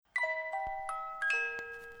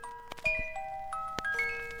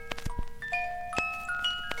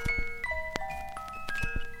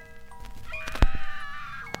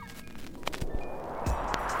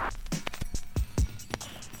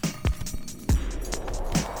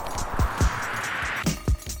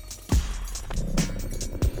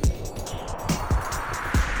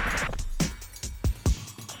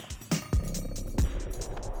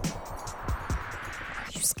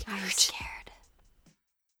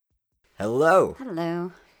Hello.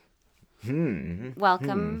 Hello.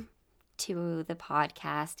 Welcome to the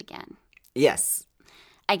podcast again. Yes.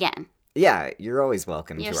 Again. Yeah, you're always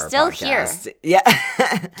welcome You're to our still podcast. here.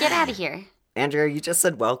 Yeah. Get out of here. Andrea, you just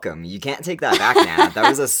said welcome. You can't take that back now. That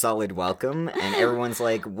was a solid welcome, and everyone's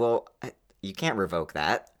like, well, you can't revoke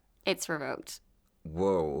that. It's revoked.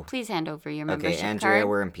 Whoa. Please hand over your membership Okay, Andrea, card.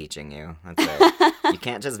 we're impeaching you. That's it. You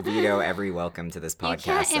can't just veto every welcome to this podcast.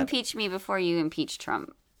 You can't impeach me before you impeach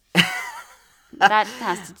Trump. That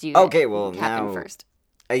has to do Okay, well, happen now- first.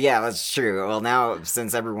 Yeah, that's true. Well, now,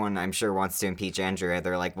 since everyone, I'm sure, wants to impeach Andrea,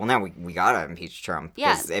 they're like, well, now we gotta impeach Trump.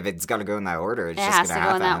 Yeah. 'Cause if it's gotta go in that order, it's It just has to gonna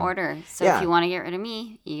go happen. in that order. So Yeah. if you want to get rid of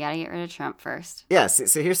me, you got to get rid of Trump first. Yeah,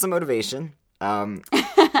 so here's some motivation.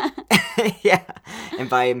 Yeah. And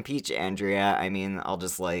by impeach Andrea, I mean, I'll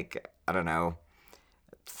just, like, I don't know,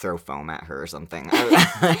 throw foam at her or something.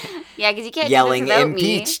 Yeah, because you can't Yelling, do this without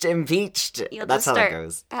impeached, impeached. me. You'll That's just how it start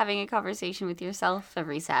goes. having a conversation with yourself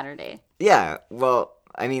every Saturday. Yeah, well,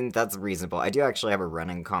 I mean, that's reasonable. I do actually have a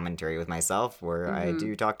running commentary with myself where I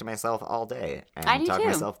do talk to myself all day. And I do talk too.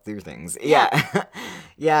 myself through things. Yeah.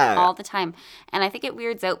 Yeah. All the time. And I think it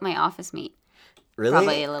weirds out my office mate. Really?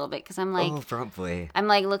 Probably a little bit because I'm like, Oh, probably. I'm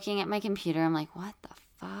like looking at my computer. I'm like, what the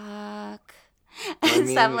fuck? I And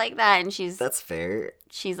stuff mean, like that. And she's That's fair.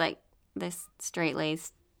 like this straight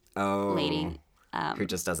laced Oh. lady. Who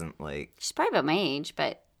just doesn't, like, She's probably about my age,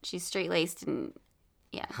 but she's straight laced and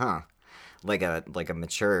huh. Like a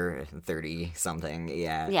mature 30-something,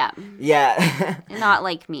 yeah. yeah, Yeah. not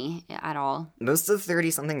like me at all. Most of the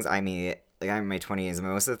 30-somethings I meet, like I'm in my 20s,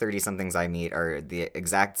 most of the 30-somethings I meet are the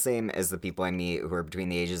exact same as the people I meet who are between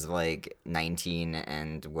the ages of like 19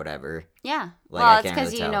 and whatever. Yeah. Like, I Well, it's can't because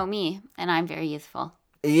really you tell. know me and I'm very youthful.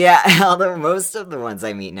 Yeah, although most of the ones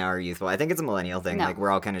I meet now are youthful. I think it's a millennial thing. No. Like we're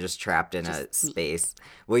all kind of just trapped in a Just me. space.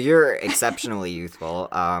 Well, you're exceptionally youthful.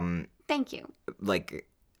 Thank you. Like,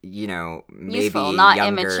 you know, maybe Youthful, not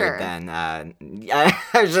younger immature. than I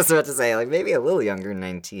was just about to say, like, maybe a little younger than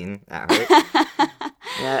 19. That hurt.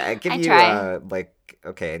 Yeah, I give I you try. like,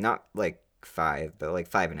 okay, not like 5, but like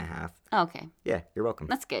 5.5. Okay, Yeah, you're welcome.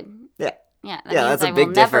 that's good. Yeah. Yeah, that Yeah, means that's a I big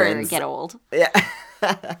will never difference. get old. Yeah.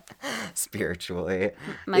 Spiritually.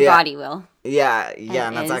 My Yeah. body will. Yeah, and It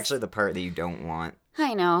that's is. actually the part that you don't want.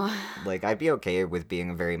 I know. Like, I'd be okay with being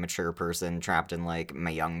a very mature person trapped in, like, my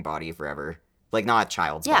young body forever. Like, not a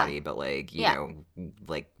child's Yeah. body, but, like, you Yeah. know,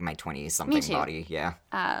 like my 20-something too. body. Yeah.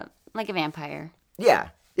 Like a vampire. Yeah.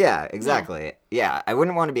 Yeah, exactly. Yeah. I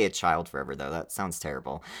wouldn't want to be a child forever, though. That sounds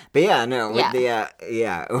terrible. But yeah, no, with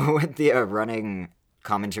with the running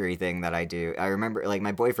commentary thing that I do, I remember, like,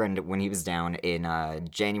 my boyfriend, when he was down in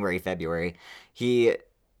January, February, he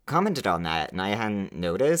commented on that, and I hadn't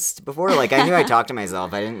noticed before. Like, I knew I talked to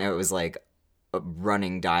myself. I didn't know it was, like, a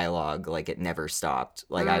running dialogue. Like, it never stopped.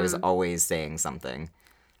 Like, I was always saying something.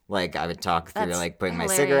 Like, I would talk through, That's like, putting my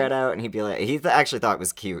hilarious. cigarette out, and he'd be like, actually thought it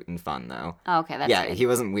was cute and fun, though. Oh, okay, that's Yeah, good. he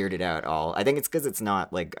wasn't weirded out at all. I think it's because it's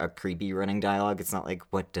not, like, a creepy running dialogue. It's not like,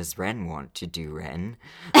 what does Ren want to do, Ren?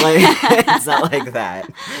 Like, it's not like that.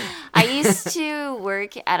 I used to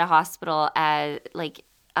work at a hospital as like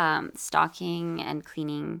stocking and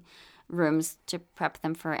cleaning rooms to prep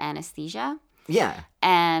them for anesthesia, Yeah.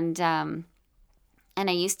 and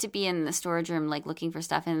I used to be in the storage room like looking for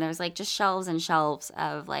stuff, and there's like just shelves and shelves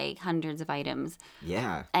of like hundreds of items,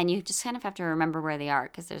 Yeah. and you just kind of have to remember where they are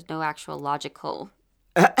because there's no actual logical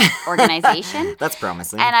organization. That's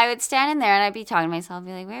promising. And I would stand in there and I'd be talking to myself,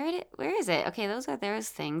 be like, where is it? Okay, those are those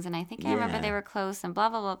things, and I think I remember Yeah. they were close, and blah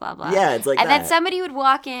blah blah blah blah. Yeah, it's like and that. then somebody would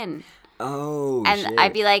walk in, Oh, and shit.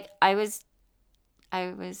 I'd be like, I was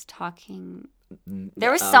talking.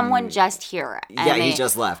 There was someone just here. And Yeah, he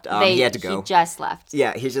just left. He had to go. He just left.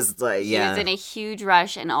 Yeah, he's just like, He yeah. was in a huge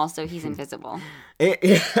rush, and also he's invisible.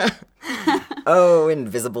 Oh,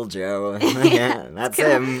 Invisible Joe. Yeah, that's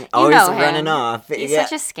him. Always know him. running off. He's Yeah.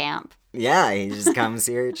 such a scamp. Yeah, he just comes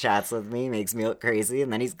here, chats with me, makes me look crazy,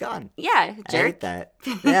 and then he's gone. Yeah, I jerk. hate that.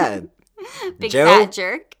 Yeah. Big Joe? fat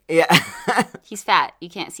jerk. Yeah. He's fat. You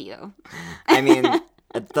can't see though. I mean,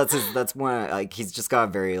 that's one, like, he's just got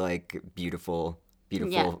a very, like, beautiful,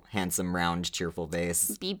 Yeah. handsome, round, cheerful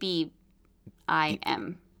face. BBIM.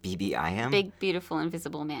 BBIM? Big, beautiful,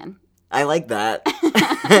 invisible man. I like that.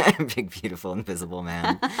 Big, beautiful, invisible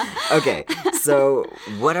man. Okay, so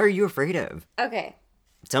what are you afraid of? Okay.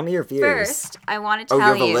 Tell me your fears. First, I want to Oh, you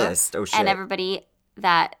tell have a you list. Oh, shit. and everybody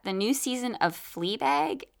that the new season of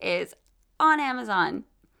Fleabag is on Amazon.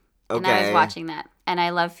 And I was Okay. watching that. And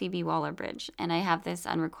I love Phoebe Waller-Bridge. And I have this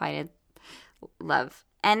unrequited love.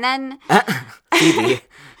 And then Phoebe,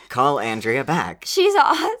 call Andrea back. she's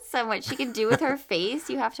awesome. What she can do with her face.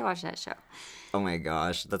 You have to watch that show. Oh my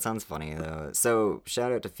gosh, that sounds funny though. So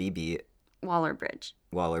shout out to Phoebe Waller-Bridge.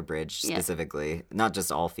 Waller-Bridge specifically, not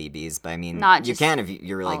just all Phoebes, but I mean, Not you just can if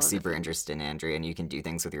you're like all of the super Phoebes. interested in Andrea and you can do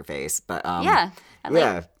things with your face. But Yeah.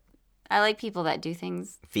 yeah, I like people that do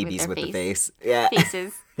things Phoebes with their the face. Yeah,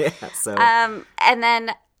 faces. yeah. So And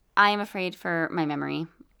then I am afraid for my memory.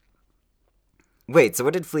 wait, so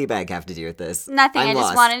what did Fleabag have to do with this? Nothing. I'm I just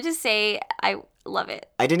lost. wanted to say I love it.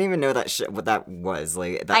 I didn't even know that what that was.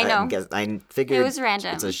 Like, that, I know. I figured It was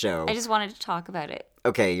random. it's a show. I just wanted to talk about it.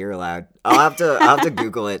 Okay, you're allowed. I'll have to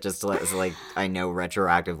Google it just to let so, like I know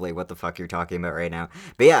retroactively what the fuck you're talking about right now.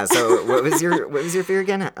 But yeah, so what was your fear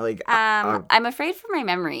again? Like, I'm afraid for my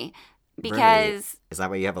memory Right. because Is that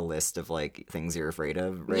why you have a list of like things you're afraid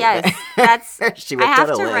of? Right yes, there? that's She I whipped have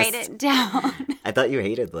out a to list. write it down. I thought you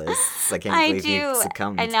hated lists. I can't I believe you do,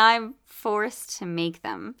 succumbed. and now I'm forced to make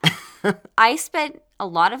them. I spent a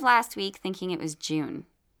lot of last week thinking it was June.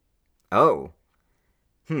 Oh.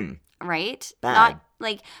 Right? Bad. Not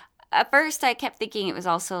like at first I kept thinking it was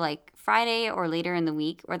also like Friday or later in the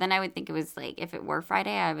week, or then I would think it was like if it were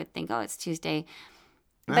Friday, I would think, oh, it's Tuesday.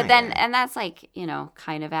 But then, yeah. and that's like,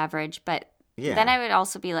 kind of average. But Yeah. then I would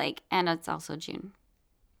also be like, and it's also June.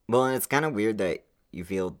 Well, and it's kind of weird that you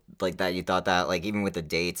feel like that. You thought that, like, even with the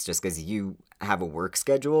dates, just because you have a work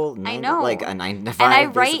schedule. I know. Like a 9 to 5. And I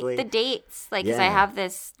basically. write the dates, like, because I Yeah. have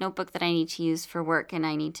this notebook that I need to use for work, and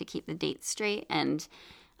I need to keep the dates straight, and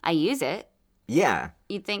I use it. Yeah.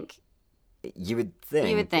 You'd think. You would think.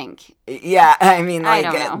 You would think. Yeah, I mean, I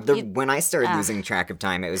like, don't know. when I started losing track of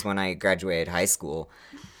time, it was when I graduated high school.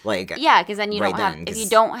 Like, Yeah, because then you Right don't have, then, if you 'cause-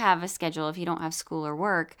 don't have a schedule, if you don't have school or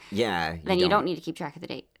work, yeah. then you don't need to keep track of the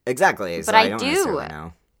date. Exactly. But so I don't do. necessarily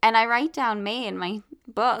know. And I write down May in my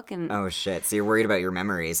book, and Oh, shit. So you're worried about your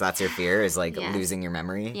memories. That's your fear, is, like, Yeah. losing your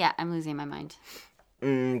memory? yeah, I'm losing my mind.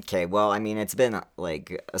 Okay, well, I mean, it's been,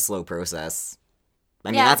 like, a slow process. I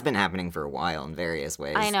mean, Yeah. that's been happening for a while in various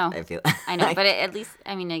ways. I know. I feel. I know, but at least,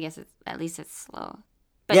 I mean, I guess at least it's slow.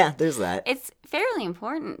 But yeah, there's that. it's fairly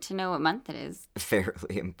important to know what month it is.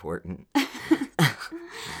 Fairly important.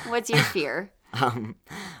 What's your fear?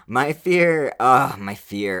 My fear.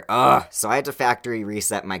 So I had to factory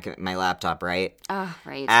reset my laptop, right? Oh,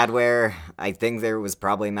 right. Adware, I think there was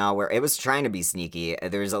probably malware. It was trying to be sneaky.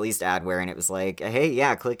 There was at least adware, and it was like, hey,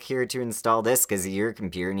 yeah, click here to install this because your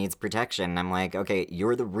computer needs protection. And I'm like, okay,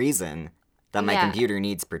 you're the reason that my Yeah. computer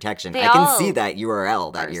needs protection. They I can all see that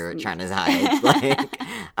URL that are you're sneaky. trying to hide. Like,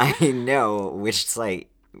 I know which site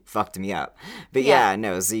fucked me up. But yeah,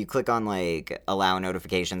 no, so you click on like allow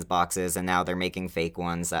notifications boxes, and now they're making fake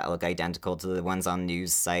ones that look identical to the ones on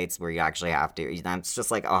news sites where you actually have to. And it's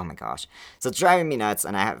just like, oh my gosh. So it's driving me nuts,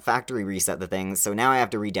 and I have factory reset the thing, so now I have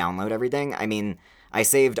to re-download everything. I mean, I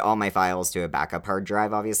saved all my files to a backup hard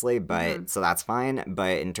drive, obviously, but so that's fine.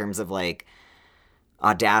 But in terms of like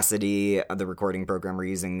Audacity, the recording program we're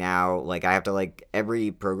using now, like I have to like every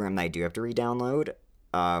program that I do have to re-download,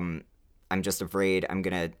 I'm just afraid I'm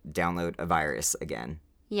gonna download a virus again.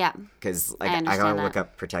 Yeah. Because I like, I understand gotta that. look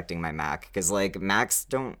up protecting my Mac. Because like Macs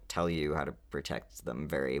don't tell you how to protect them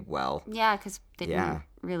very well. Yeah, because they Yeah. didn't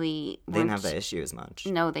really. They didn't have weren't- that issue as much.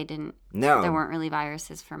 No, they didn't. No, There weren't really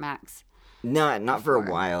viruses for Macs. no, not for a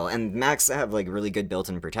before. while. And Macs have like really good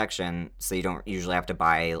built-in protection, so you don't usually have to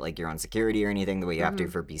buy like your own security or anything the way you have Mm-hmm.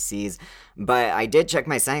 to for PCs. But I did check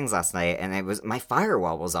my settings last night, and it was my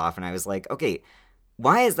firewall was off, and I was like, okay,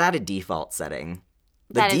 why is that a default setting?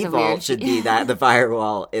 The That is a default weird- should be that the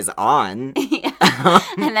firewall is on.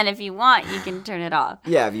 And then if you want, you can turn it off.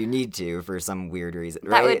 Yeah, if you need to for some weird reason, That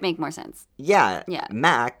right? would make more sense. Yeah. Yeah.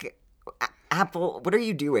 Mac, Apple, what are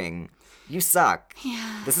you doing? You suck.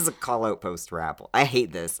 Yeah. This is a call out post for Apple. I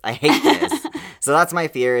hate this. So that's my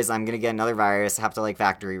fear is I'm going to get another virus, have to like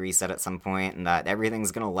factory reset at some point, and that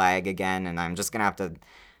everything's going to lag again, and I'm just going to have to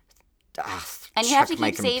And you have to chuck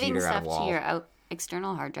my keep saving computer at a stuff to wall. your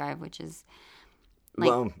external hard drive, which is like,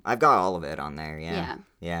 Well, I've got all of it on there, yeah. Yeah.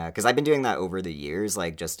 Yeah, because I've been doing that over the years.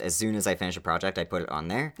 Like, just as soon as I finish a project, I put it on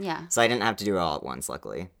there. yeah, So I didn't have to do it all at once,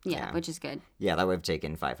 luckily. yeah, which is good. Yeah, that would have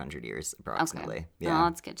taken 500 years, approximately. Okay. Yeah. Well,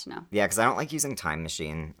 that's good to know. Yeah, because I don't like using Time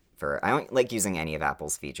Machine I don't like using any of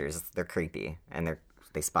Apple's features. They're creepy, and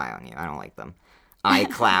they spy on you. I don't like them.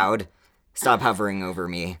 iCloud, stop hovering over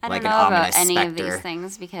me I like don't an know ominous about any specter. of these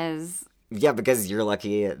things because Yeah, because you're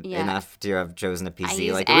lucky Yeah. enough to have chosen a I PC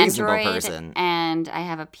use like a reasonable Android person. and I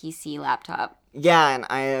have a PC laptop. Yeah, and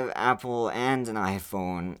I have Apple and an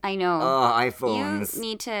iPhone. I know. Oh, iPhones. You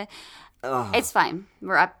need to. Ugh. It's fine.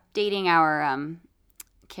 We're updating our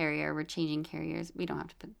carrier. We're changing carriers. We don't have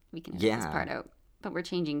to put. We can edit this Yeah. part out. But we're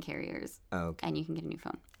changing carriers, Okay. and you can get a new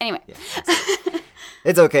phone. Anyway, Yeah.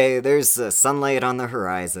 It's okay. There's sunlight on the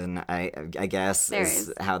horizon, I guess, There is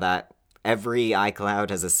is. how that... Every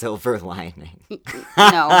iCloud has a silver lining.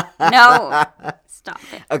 No. Stop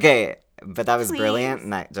it. Okay, but that was Please. brilliant,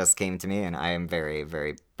 and that just came to me, and I am very,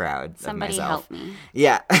 very proud Somebody of myself. help me.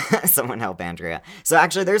 Yeah, someone help Andrea. So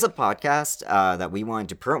actually, there's a podcast that we wanted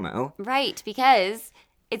to promo. Right, because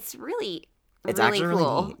it's really, It's really actually really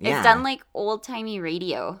cool. neat, yeah. It's done like old-timey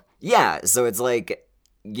radio. Yeah, so it's like,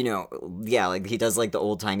 you know, yeah, like he does like the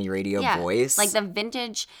old-timey radio voice. Like the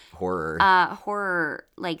vintage horror. horror,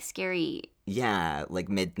 like scary Yeah, like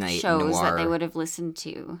midnight shows noir. that they would have listened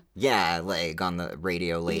to. Yeah, like on the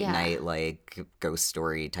radio late Yeah. night, like ghost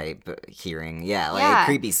story type hearing. Yeah, like Yeah.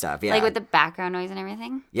 creepy stuff. Yeah, Like with the background noise and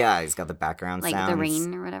everything. yeah, he's got the background Like sounds. the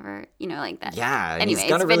rain or whatever. You know, like that. Yeah, and Anyway, he's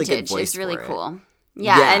got it's a really vintage. good voice It's really for it. cool.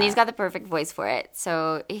 Yeah, Yeah. and he's got the perfect voice for it.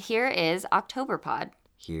 So here is Octoberpod.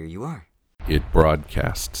 Here you are. It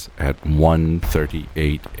broadcasts at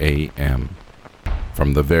 1:38 a.m.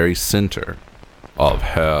 from the very center of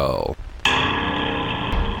hell.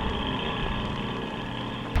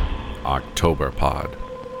 Octoberpod.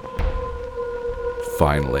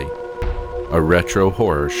 Finally, a retro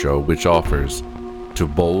horror show which offers to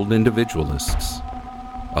bold individualists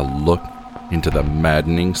a look into the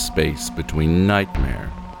maddening space between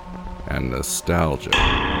nightmare and nostalgia.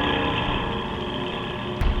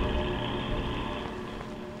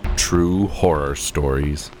 True horror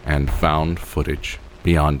stories and found footage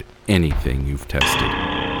beyond anything you've tested.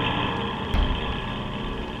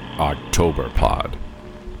 Octoberpod.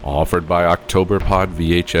 Offered by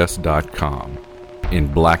OctoberPodVHS.com in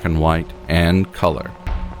black and white and color.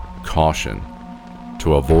 Caution.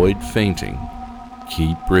 To avoid fainting,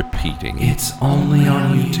 keep repeating. It's only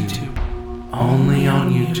on YouTube. Only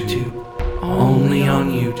on YouTube. Only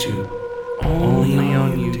on YouTube. Only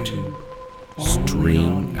on YouTube.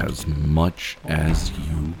 Stream as much as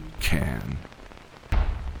you can.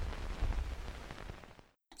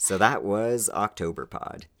 So that was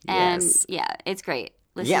Octoberpod. And Yes. yeah, it's great.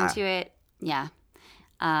 Listen Yeah. to it. Yeah.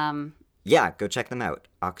 Yeah, go check them out.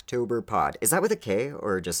 Octoberpod. Is that with a K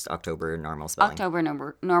or just October normal spelling? October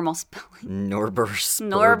normal spelling. Norbur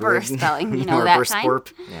Norbur spelling, you know that kind?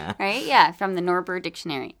 Norbersporp. Yeah. Right? Yeah, from the Norbur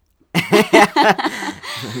Dictionary.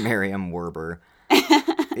 Merriam-Webster.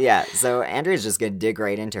 Yeah, so Andrea's just going to dig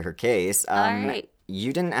right into her case. All right.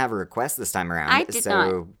 You didn't have a request this time around. I did so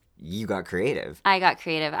not. You got creative. I got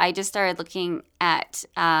creative. I just started looking at,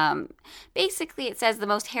 basically it says the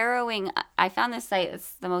most harrowing, I found this site,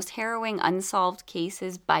 it's the most harrowing unsolved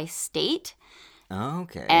cases by state.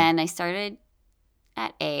 Okay. And I started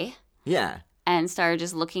at A yeah. and started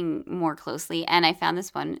just looking more closely. And I found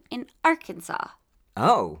this one in Arkansas.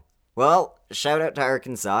 Oh. Well, shout out to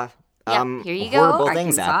Arkansas. Yep, here you go, Horrible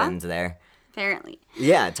things Arkansas. happened there. Apparently.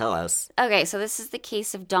 Yeah, tell us. Okay, so this is the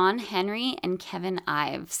case of Don Henry and Kevin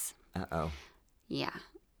Ives. Uh-oh. Yeah.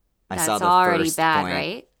 I That's saw the already first bad, point.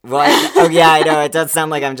 right? What? Oh, yeah, I know. It does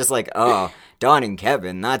sound like I'm just like, oh, Don and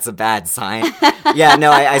Kevin, that's a bad sign. Yeah,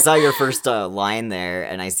 no, I saw your first line there,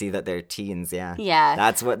 and I see that they're teens, yeah. Yeah.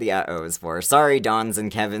 That's what the uh-oh is for. Sorry, Dons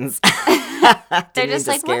and Kevins. They're just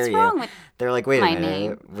like, what's wrong with They're like, wait a my minute.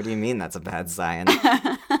 name? What do you mean that's a bad sign?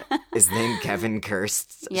 Is name Kevin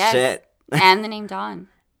cursed? Yes. Shit. And the name Don.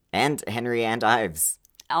 And Henry and Ives.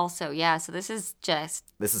 Also, yeah, so this is just...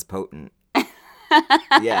 This is potent.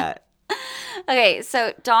 Yeah. Okay,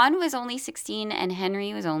 so Don was only 16 and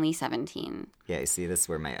Henry was only 17. Yeah, you see, this is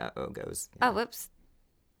where my uh-oh goes. Oh, whoops.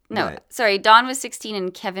 No, What? sorry, Don was 16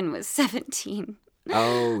 and Kevin was 17.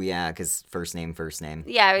 Oh, yeah, because first name.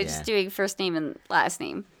 Yeah, I was just doing first name and last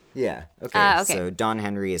name. Yeah. Okay. Okay. So Don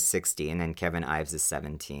Henry is 16 and Kevin Ives is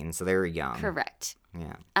 17. So they were young. Correct.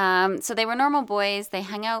 Yeah. So they were normal boys. They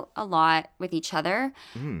hung out a lot with each other.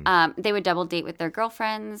 They would double date with their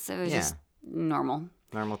girlfriends. It was Yeah. just normal.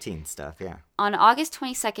 Normal teen stuff. Yeah. On August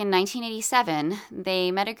 22nd, 1987,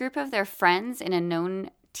 they met a group of their friends in a known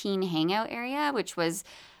teen hangout area, which was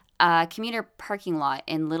a commuter parking lot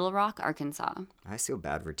in Little Rock, Arkansas. I feel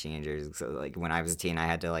bad for teenagers. So, like, when I was a teen, I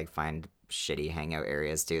had to, like, find shitty hangout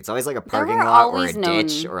areas, too. It's always, like, a parking were lot or a always known-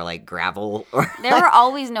 ditch or, like, gravel. Or There were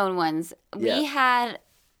always known ones. Yeah. We had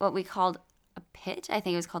what we called a pit. I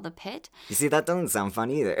think it was called the pit. You see, that doesn't sound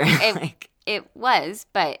fun either. It was,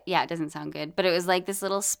 but yeah, it doesn't sound good. But it was like this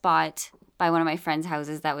little spot by one of my friend's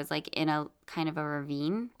houses that was like in a kind of a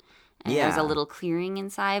ravine. And there was a Yeah. little clearing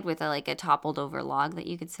inside with a toppled over log that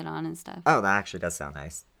you could sit on and stuff. Oh, that actually does sound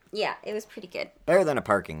nice. Yeah, it was pretty good. Better than a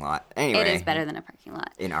parking lot. Anyway. It is better than a parking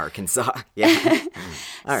lot. In Arkansas. Yeah.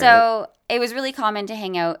 All right. So it was really common to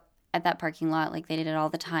hang out at that parking lot. Like they did it all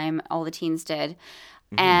the time. All the teens did.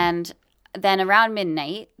 Mm-hmm. And Then around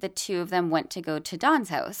midnight, the two of them went to go to Don's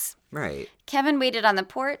house. Right. Kevin waited on the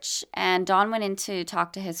porch, and Don went in to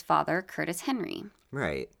talk to his father, Curtis Henry.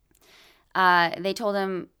 Right. He told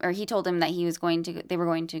him that they were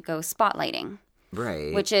going to go spotlighting.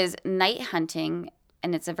 Right. Which is night hunting,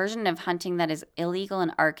 and it's a version of hunting that is illegal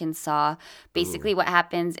in Arkansas. Basically, what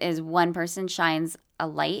happens is one person shines a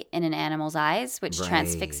light in an animal's eyes, which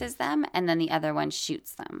transfixes them, and then the other one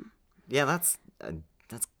shoots them. Yeah, that's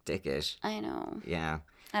dickish. I know. Yeah.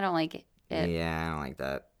 I don't like it. Yeah, I don't like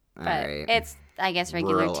that. But it's, I guess,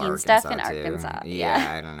 regular teen stuff in Arkansas.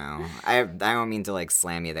 Yeah, I don't know. I don't mean to, like,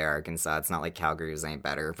 slam you there, Arkansas. It's not like Calgary's ain't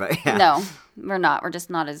better, but yeah. No, we're not. We're just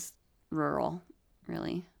not as rural,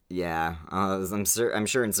 really. Yeah. I'm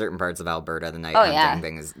sure in certain parts of Alberta, the night hunting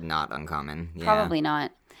thing is not uncommon. Yeah. Probably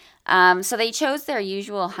not. So they chose their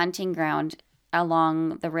usual hunting ground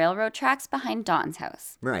along the railroad tracks behind Don's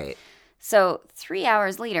house. Right. So 3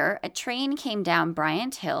 hours later, a train came down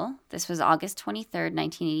Bryant Hill. This was August 23rd,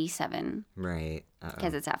 1987. Right.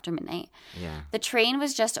 Because it's after midnight. Yeah. The train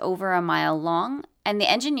was just over a mile long, and the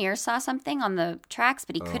engineer saw something on the tracks,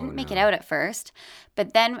 but he couldn't make it out at first.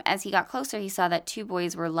 But then as he got closer, he saw that two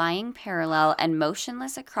boys were lying parallel and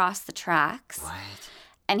motionless across the tracks. What?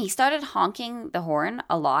 And he started honking the horn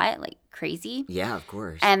a lot, like crazy. Yeah, of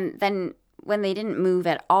course. And then when they didn't move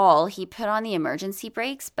at all, he put on the emergency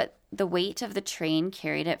brakes, but the weight of the train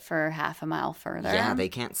carried it for half a mile further. Yeah, they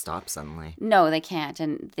can't stop suddenly. No, they can't.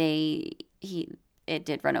 And it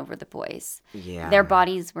did run over the boys. Yeah. Their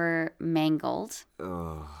bodies were mangled.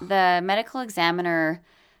 Ugh. The medical examiner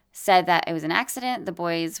said that it was an accident. The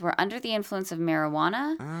boys were under the influence of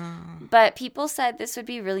marijuana. But people said this would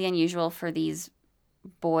be really unusual for these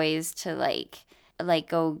boys to like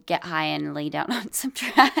go get high and lay down on some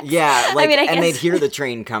tracks. Yeah, I guess. And they'd hear the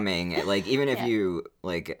train coming. Like, even if you,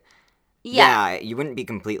 like... Yeah, you wouldn't be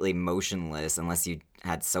completely motionless unless you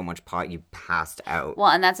had so much pot you passed out.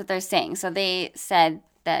 Well, and that's what they're saying. So they said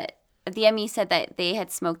that... The ME said that they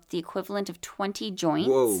had smoked the equivalent of 20 joints.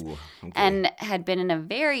 Whoa. Okay. And had been in a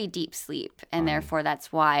very deep sleep, and therefore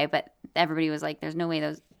that's why. But everybody was like, there's no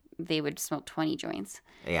way they would smoke 20 joints.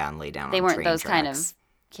 Yeah, and lay down They on weren't train those tracks. kind of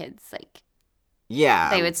kids. Like,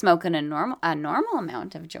 yeah. they would smoke in a normal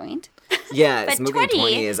amount of joint. Yeah, But smoking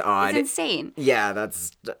 20 is odd. It's insane. Yeah,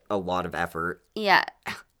 that's a lot of effort. Yeah.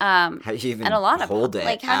 How do you even and a lot hold of it?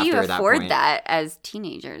 like, how do you after afford that, that as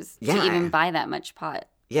teenagers to Yeah. even buy that much pot?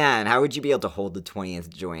 Yeah, and how would you be able to hold the 20th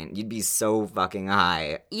joint? You'd be so fucking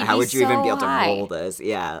high. You'd how be would you even be so able high. to roll this?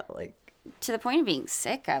 Yeah, like... To the point of being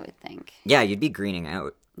sick, I would think. Yeah, you'd be greening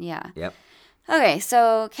out. Yeah. Yep. Okay,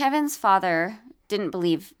 so Kevin's father didn't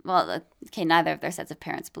believe, well, okay, neither of their sets of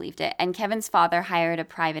parents believed it. And Kevin's father hired a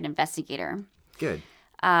private investigator. Good.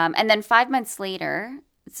 And then 5 months later,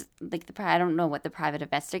 it's like I don't know what the private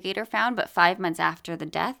investigator found, but 5 months after the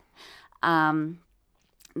death,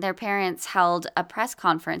 their parents held a press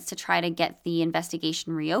conference to try to get the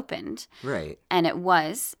investigation reopened. Right. And it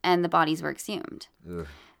was, and the bodies were exhumed. Ugh.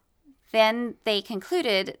 Then they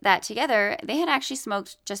concluded that together they had actually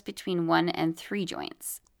smoked just between 1 and 3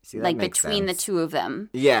 joints. See, that Like makes between sense. the two of them.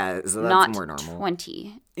 Yeah, so that's Not more normal.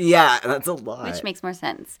 20. Yeah, that's a lot. Which makes more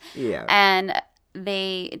sense. Yeah. And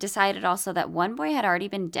they decided also that one boy had already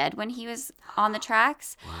been dead when he was on the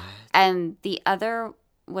tracks. What? And the other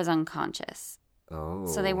was unconscious. Oh.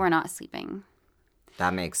 So they were not sleeping.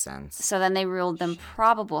 That makes sense. So then they ruled them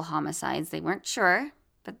probable homicides. They weren't sure,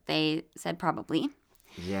 but they said probably.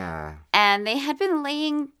 Yeah. And they had been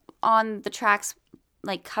laying on the tracks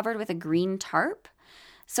like covered with a green tarp.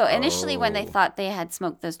 So initially when they thought they had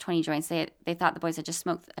smoked those 20 joints, they thought the boys had just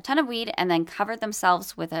smoked a ton of weed and then covered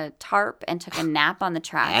themselves with a tarp and took a nap on the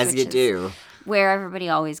tracks. As you do. Where everybody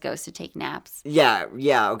always goes to take naps. Yeah,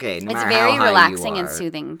 okay. No It's matter very how high relaxing you and are.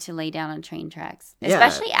 soothing to lay down on train tracks. Yeah.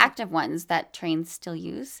 Especially active ones that trains still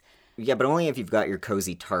use. Yeah, but only if you've got your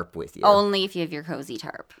cozy tarp with you. Only if you have your cozy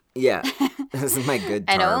tarp. Yeah. This is my good tarp.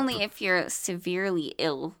 And only if you're severely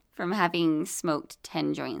ill from having smoked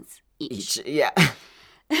 10 joints each. Yeah.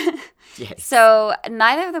 Yes. So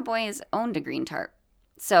neither of the boys owned a green tarp.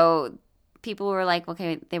 So people were like,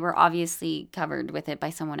 okay, they were obviously covered with it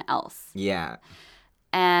by someone else. Yeah.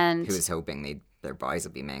 And Who was hoping their bodies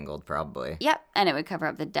would be mangled, probably. yep, and it would cover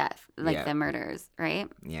up the death, like Yeah. the murders, right?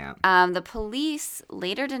 Yeah. The police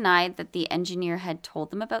later denied that the engineer had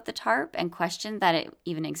told them about the tarp and questioned that it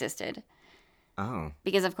even existed. Oh.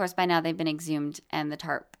 Because, of course, by now they've been exhumed and the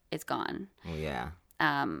tarp is gone. Well, yeah.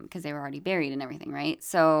 Because they were already buried and everything, right?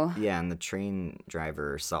 So Yeah, and the train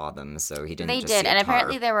driver saw them, so he didn't they just did. see a And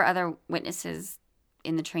apparently tarp. there were other witnesses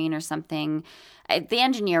in the train or something. The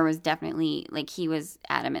engineer was definitely, like, he was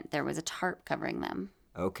adamant there was a tarp covering them.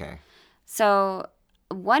 Okay. So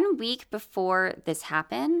 1 week before this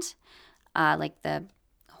happened, like the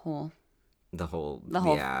whole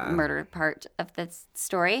murder part of this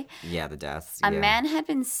story. Yeah, the deaths. A man had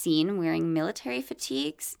been seen wearing military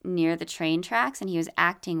fatigues near the train tracks, and he was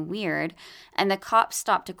acting weird. And the cops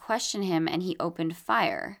stopped to question him, and he opened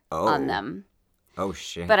fire on them. Oh,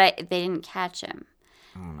 shit. But they didn't catch him.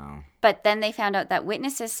 Oh, no. But then they found out that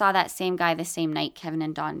witnesses saw that same guy the same night Kevin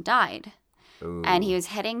and Dawn died. Ooh. And he was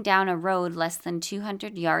heading down a road less than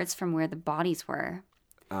 200 yards from where the bodies were.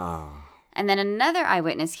 Oh. And then another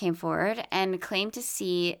eyewitness came forward and claimed to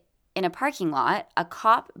see in a parking lot a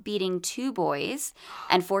cop beating 2 boys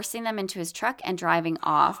and forcing them into his truck and driving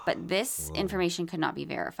off. But this information could not be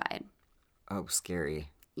verified. Oh, scary.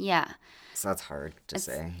 Yeah. So that's hard to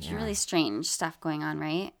say. It's really strange stuff going on,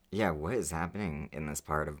 right? Yeah, what is happening in this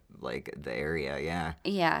part of, like, the area? Yeah.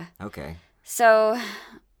 Yeah. Okay. So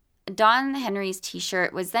Don Henry's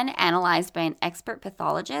T-shirt was then analyzed by an expert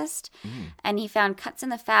pathologist, and he found cuts in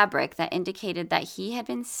the fabric that indicated that he had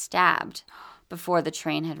been stabbed before the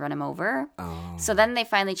train had run him over. Oh. So then they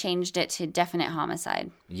finally changed it to definite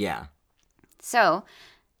homicide. Yeah. So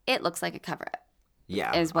it looks like a cover-up.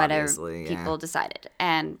 Yeah, is what people decided.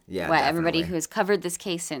 And yeah, what definitely. Everybody who has covered this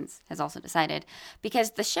case since has also decided.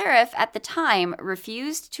 Because the sheriff at the time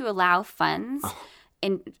refused to allow funds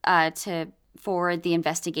to forward the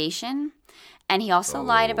investigation. And he also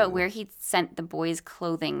lied about where he'd sent the boys'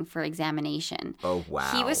 clothing for examination. Oh,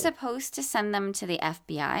 wow. He was supposed to send them to the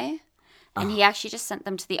FBI. And he actually just sent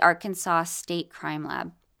them to the Arkansas State Crime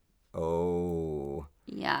Lab. Oh.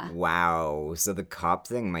 Yeah. Wow. So the cop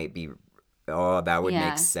thing might be... Oh, that would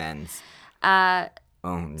make sense. Oh,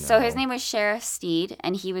 no. So his name was Sheriff Steed,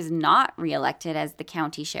 and he was not reelected as the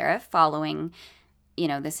county sheriff following,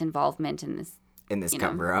 this involvement in this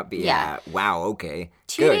cover-up. Yeah. Wow, okay.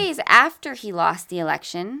 2 days after he lost the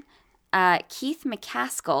election, Keith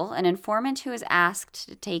McCaskill, an informant who was asked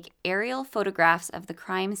to take aerial photographs of the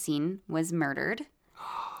crime scene, was murdered.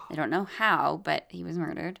 I don't know how, but he was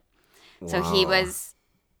murdered. Whoa. So he was...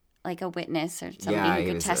 like a witness or somebody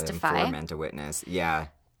who could testify. Yeah, informant, a witness. Yeah.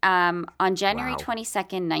 On January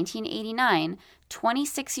 22nd, 1989,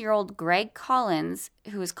 26-year-old Greg Collins,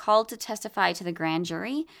 who was called to testify to the grand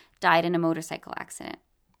jury, died in a motorcycle accident.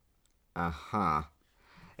 Uh-huh.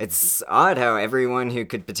 It's odd how everyone who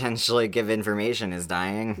could potentially give information is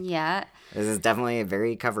dying. Yeah. This is definitely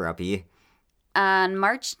very cover-up-y. On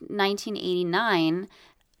March 1989...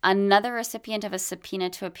 another recipient of a subpoena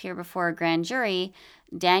to appear before a grand jury,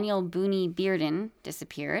 Daniel Booney Bearden,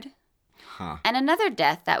 disappeared. Huh. And another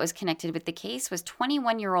death that was connected with the case was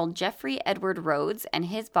 21-year-old Jeffrey Edward Rhodes, and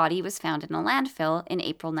his body was found in a landfill in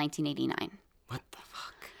April 1989. What the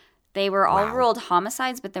fuck? They were all ruled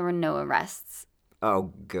homicides, but there were no arrests.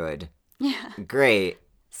 Oh, good. Yeah. Great.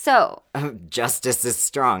 So. Justice is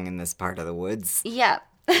strong in this part of the woods. Yeah.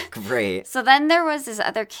 Great. So then there was this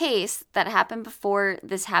other case that happened before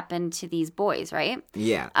this happened to these boys, right?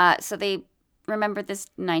 Yeah. So they remembered this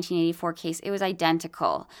 1984 case. It was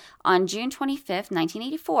identical. On June 25th,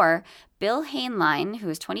 1984, Bill Hainline, who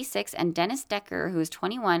was 26, and Dennis Decker, who was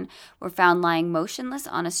 21, were found lying motionless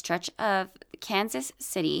on a stretch of Kansas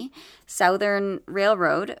City Southern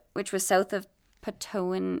Railroad, which was south of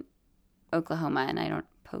Potowin, Oklahoma. And I don't...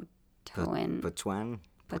 Potowin?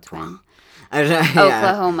 I don't know.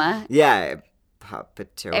 Oklahoma. Yeah.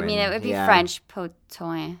 Potowin. I mean, it would be French,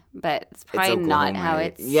 Potowin, but it's probably not how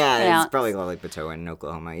it's pronounced. It's probably like Potowin,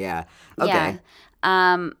 Oklahoma. Yeah. Okay.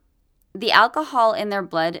 Yeah. The alcohol in their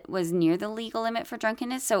blood was near the legal limit for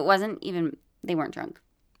drunkenness, so it wasn't even, they weren't drunk.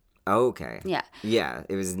 Okay. Yeah. Yeah,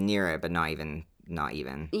 it was near it, but not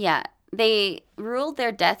even. Yeah. They ruled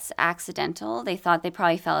their deaths accidental. They thought they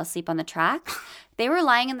probably fell asleep on the tracks. They were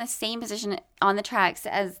lying in the same position on the tracks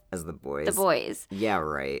as the boys. The boys. Yeah,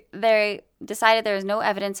 right. They decided there was no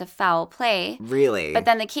evidence of foul play. Really? But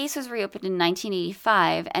then the case was reopened in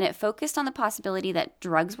 1985, and it focused on the possibility that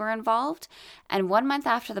drugs were involved. And 1 month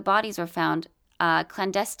after the bodies were found, a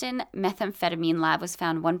clandestine methamphetamine lab was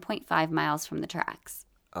found 1.5 miles from the tracks.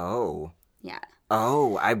 Oh. Yeah.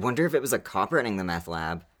 Oh, I wonder if it was a cop running the meth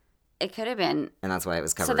lab. It could have been. And that's why it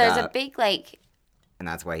was covered up. So there's a big, And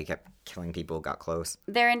that's why he kept killing people who got close.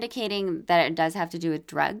 They're indicating that it does have to do with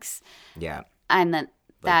drugs. Yeah. And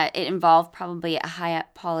that it involved probably a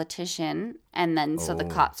high-up politician. And then so the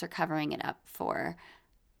cops are covering it up for,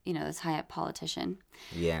 this high-up politician.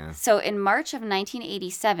 Yeah. So in March of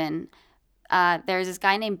 1987... there's this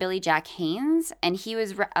guy named Billy Jack Haynes, and he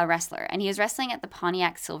was a wrestler. And he was wrestling at the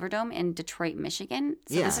Pontiac Silverdome in Detroit, Michigan.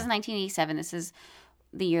 So This is 1987. This is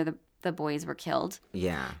the year the boys were killed.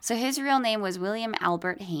 Yeah. So his real name was William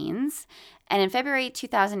Albert Haynes, And in February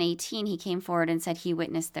 2018, he came forward and said he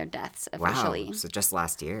witnessed their deaths officially. Wow, so just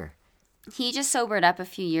last year. He just sobered up a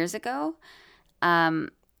few years ago.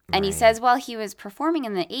 And he says while he was performing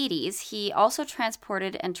in the 80s, he also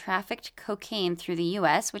transported and trafficked cocaine through the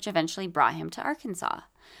U.S., which eventually brought him to Arkansas.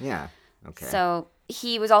 Yeah, okay. So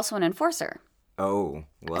he was also an enforcer. Oh,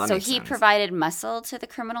 well, that so makes he sense. provided muscle to the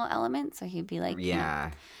criminal element. So he'd be like,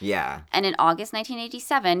 Yeah. And in August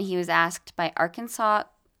 1987, he was asked by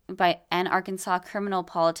an Arkansas criminal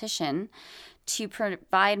politician to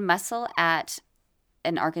provide muscle at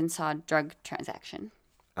an Arkansas drug transaction.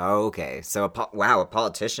 Oh, okay. So, a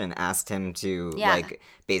politician asked him to,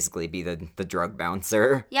 basically be the drug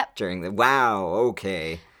bouncer. Yep. Wow,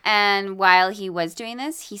 okay. And while he was doing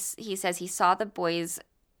this, he says he saw the boys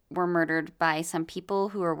were murdered by some people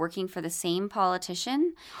who were working for the same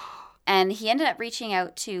politician. And he ended up reaching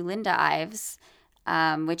out to Linda Ives,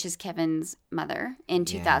 which is Kevin's mother, in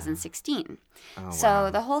 2016. Oh,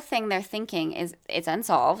 so the whole thing they're thinking is, it's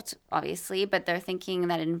unsolved, obviously, but they're thinking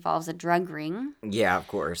that it involves a drug ring. Yeah, of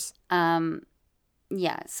course.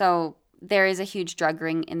 So there is a huge drug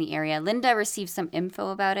ring in the area. Linda received some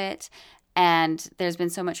info about it, and there's been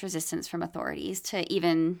so much resistance from authorities to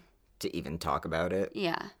even talk about it.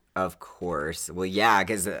 Yeah. Of course. Well, yeah,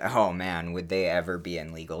 because, oh man, would they ever be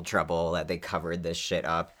in legal trouble that they covered this shit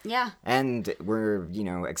up? Yeah. And we're,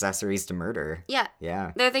 accessories to murder. Yeah.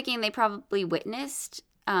 Yeah. They're thinking they probably witnessed,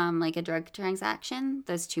 a drug transaction,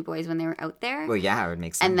 those two boys, when they were out there. Well, yeah, it would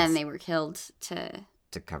make sense. And then they were killed to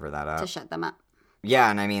cover that up. To shut them up.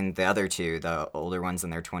 Yeah, and I mean, the other two, the older ones in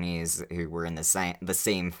their 20s who were in the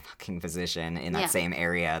same fucking position in that same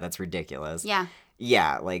area, that's ridiculous. Yeah.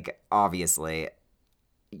 Yeah, obviously...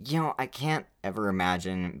 I can't ever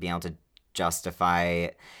imagine being able to justify...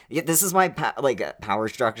 this is why, power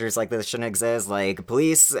structures like this shouldn't exist.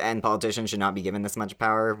 Police and politicians should not be given this much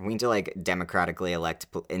power. We need to, democratically elect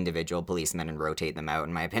individual policemen and rotate them out,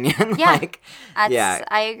 in my opinion. Yeah.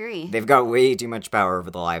 I agree. They've got way too much power over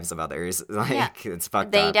the lives of others. It's fucked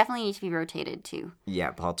up. They definitely need to be rotated, too.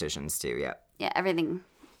 Yeah, politicians, too, yeah. Yeah, everything...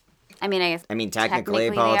 I guess technically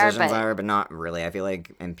politicians are, but not really. I feel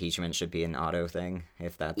like impeachment should be an auto thing.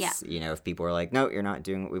 If that's, if people are like, no, you're not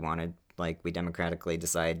doing what we wanted, we democratically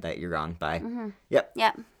decide that you're gone. Bye. Mm-hmm. Yep.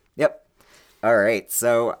 All right,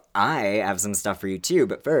 so I have some stuff for you too,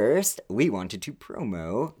 but first, we wanted to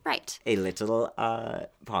promo a little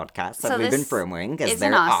podcast that we've been promoing because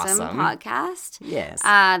they're awesome. It's an awesome podcast. Yes.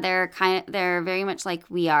 They're very much like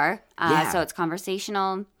we are. So it's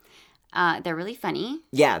conversational. They're really funny.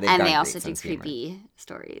 Yeah, they also do creepy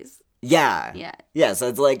stories. Yeah. Yeah. Yeah, so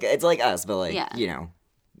it's like us, but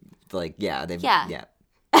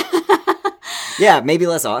yeah, maybe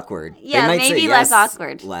less awkward. Yeah, maybe less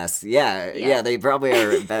awkward. Less. Yeah, they probably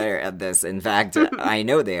are better at this. In fact, I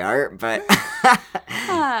know they are, but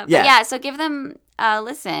so give them a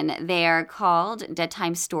listen. They are called Dead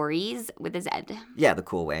Time Stories with a Z. Yeah, the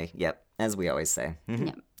cool way. Yep, as we always say.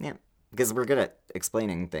 Yep. Yeah. Because we're good at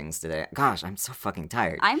explaining things today. Gosh, I'm so fucking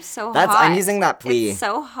tired. I'm so hot. I'm using that plea. It's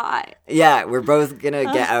so hot. Yeah, we're both gonna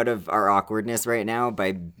get out of our awkwardness right now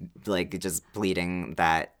by, just pleading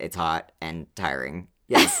that it's hot and tiring.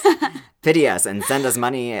 Yes. Pity us and send us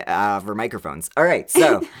money for microphones. All right,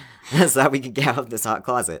 so that we can get out of this hot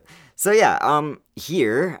closet. So yeah,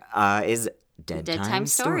 here is Dead Time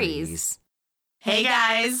Stories. Hey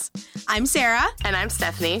guys, I'm Sarah. And I'm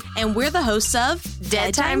Stephanie. And we're the hosts of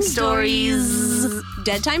Dead Time Stories.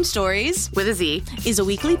 Dead Time Stories, with a Z, is a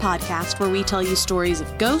weekly podcast where we tell you stories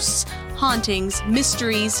of ghosts, hauntings,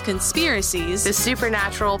 mysteries, conspiracies, the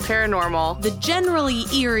supernatural, paranormal, the generally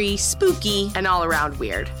eerie, spooky, and all around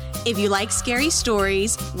weird. If you like scary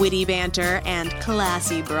stories, witty banter, and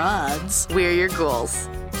classy broads, we're your ghouls.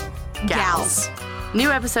 Gals. New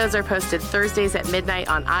episodes are posted Thursdays at midnight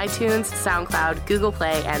on iTunes, SoundCloud, Google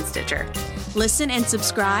Play, and Stitcher. Listen and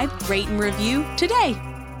subscribe, rate and review today.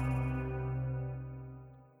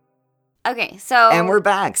 Okay, so... And we're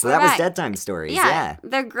back. So that was Dead Time Stories. Yeah.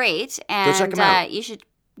 They're great. And go check them out. You should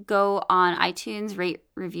go on iTunes, rate,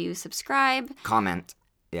 review, subscribe. Comment.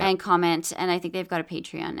 Yeah. And comment, and I think they've got a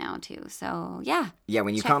Patreon now too. So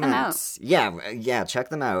when you check comment, them out. check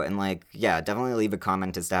them out, and definitely leave a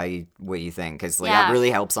comment as to what you think, because that really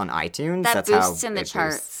helps on iTunes. That's boosts in the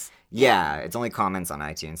charts. Yeah, it's only comments on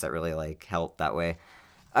iTunes that really help that way.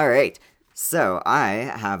 All right, so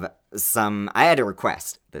I had a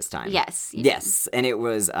request this time. Yes, and it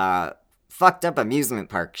was fucked up amusement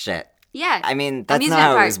park shit. Yeah. I mean, that's not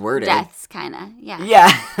how it was worded. Deaths, kind of. Yeah.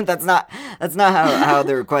 Yeah, that's not how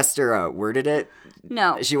the requester worded it.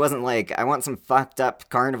 No. She wasn't like, I want some fucked up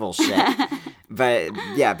carnival shit. But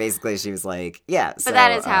yeah, basically she was like, yeah. But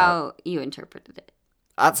that is how you interpreted it.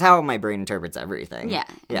 That's how my brain interprets everything. Yeah.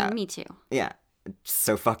 Yeah. I mean, me too. Yeah.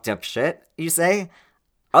 So fucked up shit, you say?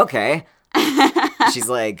 Okay. She's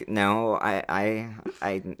like, no, I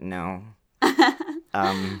no.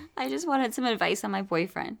 I just wanted some advice on my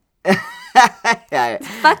boyfriend. Yeah.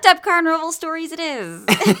 Fucked up carnival stories it is.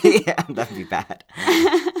 Yeah, that'd be bad.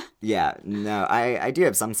 Yeah, no, I do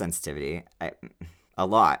have some sensitivity. A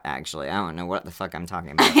lot, actually. I don't know what the fuck I'm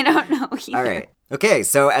talking about. I don't know either. All right. Okay,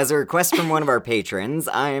 so as a request from one of our patrons,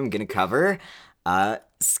 I am going to cover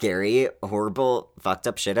scary, horrible, fucked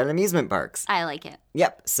up shit at amusement parks. I like it.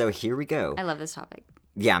 Yep, so here we go. I love this topic.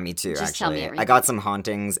 Yeah, me too, Just tell me actually. everything. I got some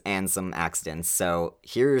hauntings and some accidents. So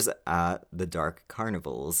here's the dark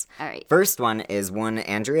carnivals. All right. First one is one,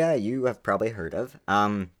 Andrea, you have probably heard of.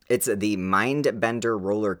 It's the Mindbender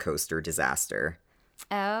roller coaster disaster.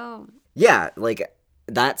 Oh. Yeah, like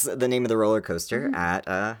that's the name of the roller coaster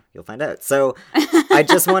at you'll find out. So I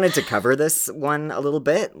just wanted to cover this one a little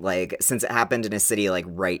bit, like since it happened in a city like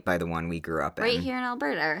right by the one we grew up in. Right here in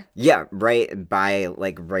Alberta. Yeah, right by,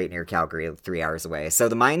 like, right near Calgary, 3 hours away. So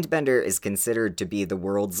the Mindbender is considered to be the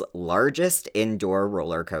world's largest indoor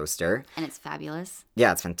roller coaster. And it's fabulous.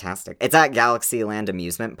 Yeah, it's fantastic. It's at Galaxyland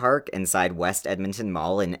Amusement Park inside West Edmonton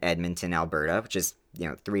Mall in Edmonton, Alberta, which is,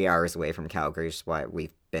 3 hours away from Calgary, which is why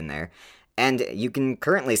we've been there. And you can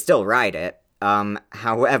currently still ride it.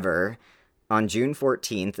 However, on June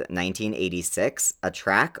 14th, 1986, a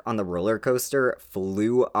track on the roller coaster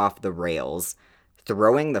flew off the rails,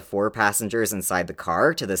 throwing the 4 passengers inside the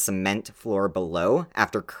car to the cement floor below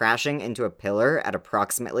after crashing into a pillar at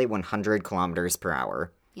approximately 100 kilometers per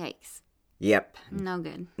hour. Yikes. Yep. No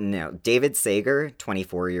good. No. David Sager,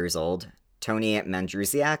 24 years old, Tony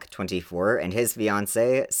Mandrusiak, 24, and his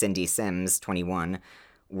fiancée, Cindy Sims, 21,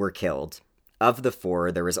 were killed. Of the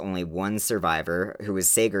 4, there was only one survivor, who was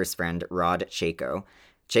Sager's friend, Rod Chaco.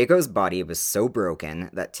 Chaco's body was so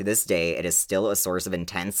broken that to this day, it is still a source of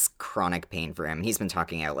intense, chronic pain for him. He's been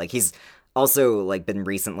talking out. Like, he's also, like, been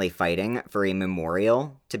recently fighting for a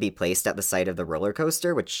memorial to be placed at the site of the roller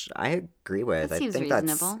coaster, which I agree with. That seems I think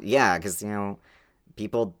reasonable. Yeah, because,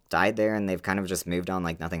 people died there and they've kind of just moved on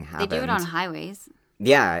like nothing happened. They do it on highways.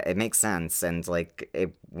 Yeah, it makes sense. And, like,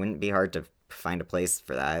 it wouldn't be hard to find a place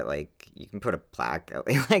for that. Like, you can put a plaque out,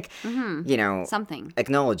 like, Something.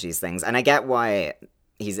 acknowledge these things. And I get why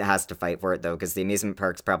he has to fight for it, though, because the amusement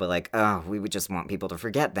park's probably like, oh, we would just want people to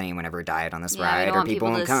forget that anyone ever died on this ride, or people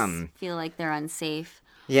won't come. Feel like they're unsafe.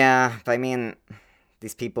 Yeah, but I mean,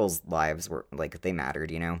 these people's lives were, like, they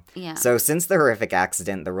mattered, Yeah. So since the horrific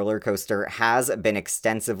accident, the roller coaster has been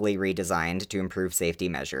extensively redesigned to improve safety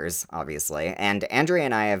measures, obviously. And Andrea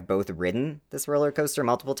and I have both ridden this roller coaster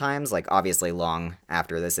multiple times, like, obviously long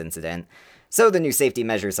after this incident. So the new safety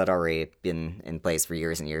measures had already been in place for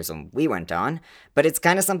years and years when we went on. But it's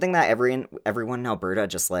kind of something that everyone in Alberta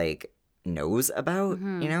just, like, knows about,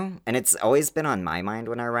 And it's always been on my mind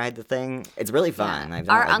when I ride the thing. It's really fun. Yeah. I've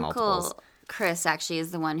done Our it, like, uncle multiples. Chris actually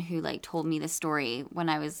is the one who like told me the story when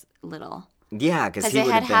I was little. Yeah, because he It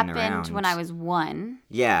would had have been happened around when I was 1,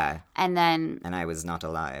 Yeah, and then and I was not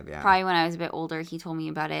alive. Yeah, probably when I was a bit older, he told me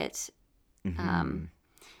about it. Mm-hmm.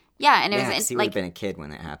 Yeah, and it yeah, was 'cause he would have like been a kid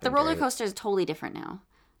when it happened. the roller right? coaster is totally different now.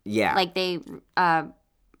 Yeah, Like they,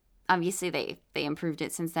 obviously they improved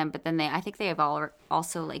it since then, but then I think they have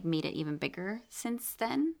also like made it even bigger since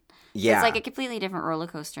then. yeah, It's like a completely different roller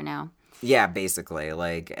coaster now. yeah, basically,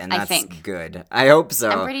 like, and I that's think. good. I hope so.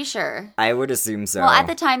 I'm pretty sure. I would assume so. Well, at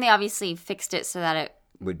the time they obviously fixed it so that it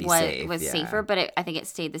would be was safe, safer, but I think it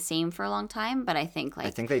stayed the same for a long time. But I think like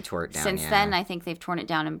I think they tore it down. since yeah. then, I think they've torn it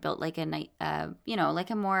down and built like a like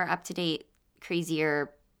a more up to date,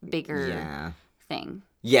 crazier, bigger yeah, thing.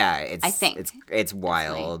 yeah, it's I think. it's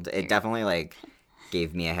wild. theory. It definitely like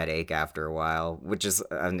gave me a headache after a while, which is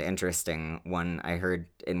an interesting one I heard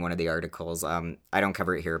in one of the articles. I don't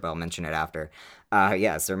cover it here, but I'll mention it after.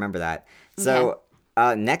 Yeah, so remember that. So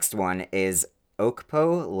next one is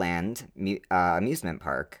Oakpo Land Amusement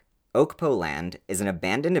Park. Oakpo Land is an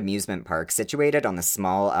abandoned amusement park situated on the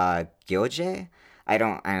small Gyeongje. I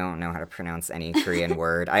don't know how to pronounce any Korean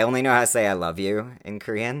word. I only know how to say I love you in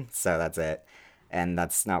Korean, so that's it. And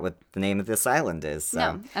that's not what the name of this island is. So.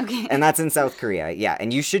 No, okay. And that's in South Korea. Yeah,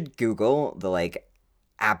 and you should Google the, like,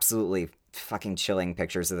 absolutely fucking chilling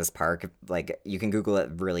pictures of this park. Like, you can Google it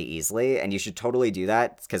really easily, and you should totally do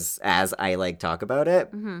that, because as I, like, talk about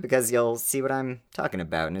it, because you'll see what I'm talking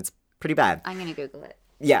about, and it's pretty bad. I'm gonna Google it.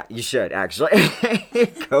 Yeah, you should, actually.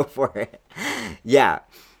 Go for it. Yeah.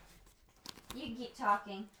 You can keep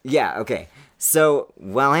talking. Yeah, okay. So,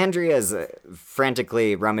 while Andrea's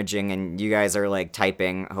frantically rummaging and you guys are, like,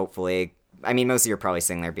 typing, hopefully, I mean, most of you are probably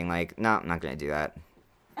sitting there being like, no, I'm not going to do that.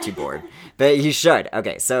 Too bored. But you should.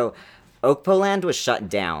 Okay, so Oakpoland was shut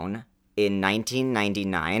down in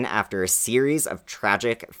 1999 after a series of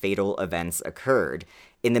tragic, fatal events occurred.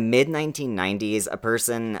 In the mid-1990s, a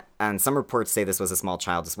person, and some reports say this was a small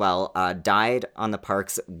child as well, died on the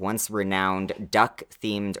park's once-renowned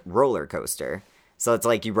duck-themed roller coaster. So it's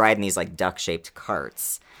like you ride in these, like, duck-shaped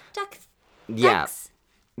carts. Ducks.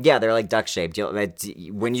 Yeah, they're, like, duck-shaped.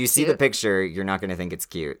 When you see the picture, you're not going to think it's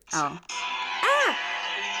cute. Oh.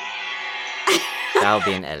 That'll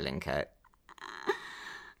be an editing cut.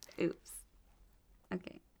 Oops.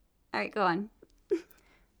 Okay. All right, go on.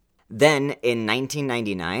 Then, in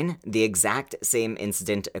 1999, the exact same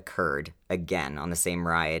incident occurred again on the same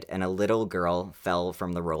ride, and a little girl fell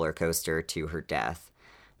from the roller coaster to her death.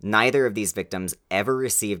 Neither of these victims ever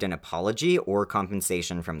received an apology or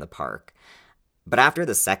compensation from the park. But after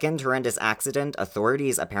the second horrendous accident,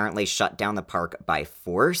 authorities apparently shut down the park by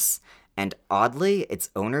force, and oddly, its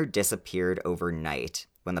owner disappeared overnight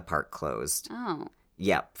when the park closed. Oh.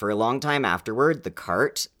 Yeah, for a long time afterward, the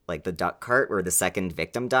cart, like the duck cart where the second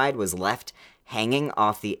victim died, was left hanging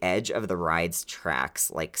off the edge of the ride's tracks,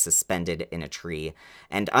 like suspended in a tree.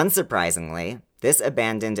 And unsurprisingly, this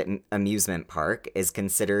abandoned amusement park is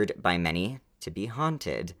considered by many to be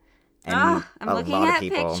haunted. And I'm looking at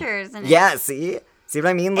pictures. And see what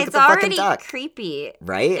I mean? Look at it's the fucking duck. already creepy.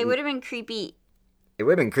 Right? It would have been creepy. It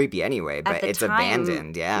would have been creepy anyway, but it's time,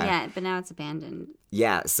 abandoned, yeah. Yeah, but now it's abandoned.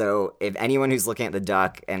 Yeah, so if anyone who's looking at the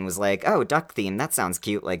duck and was like, oh, duck theme, that sounds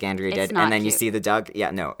cute, like Andrea did, and then you see the duck,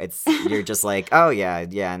 you're just like, oh, yeah,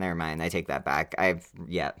 never mind, I take that back.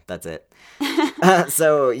 That's it.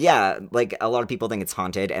 So, yeah, like, a lot of people think it's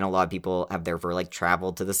haunted, and a lot of people have therefore, like,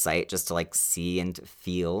 traveled to the site just to, like, see and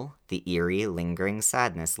feel the eerie, lingering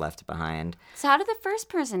sadness left behind. So how did the first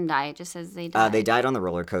person die? It just says they died. They died on the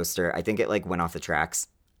roller coaster. I think it, like, went off the tracks.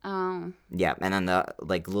 Oh. Yeah, and then the,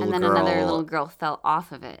 like, little girl... And then another little girl fell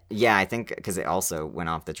off of it. Yeah, I think because it also went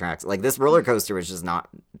off the tracks. Like, this roller coaster was just not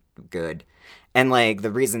good. And, like, the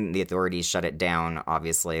reason the authorities shut it down,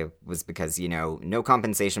 obviously, was because, no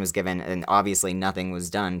compensation was given, and obviously nothing was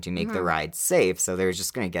done to make the ride safe, so they were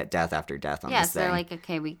just going to get death after death on this thing. Yeah, so they're like,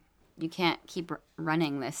 okay, you can't keep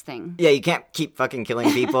running this thing. Yeah, you can't keep fucking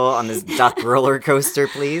killing people on this duck roller coaster,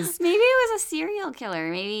 please. Maybe it was a serial killer.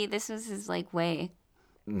 Maybe this was his, like, way.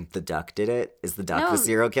 The duck did it? Is the duck the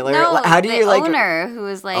serial killer? No, how do you like owner who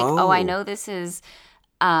was like, oh, I know this is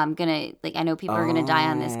gonna, like, I know people are gonna die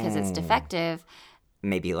on this because it's defective.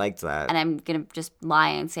 Maybe he liked that. And I'm gonna just lie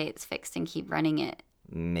and say it's fixed and keep running it.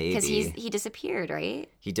 Maybe. Because he disappeared, right?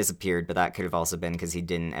 He disappeared, but that could have also been because he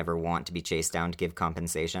didn't ever want to be chased down to give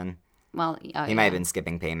compensation. Well, he might have been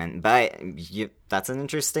skipping payment, but that's an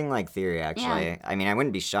interesting, like, theory, actually. Yeah. I mean, I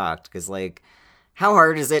wouldn't be shocked, because, like, how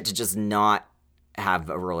hard is it to just not have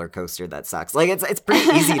a roller coaster that sucks? Like, it's pretty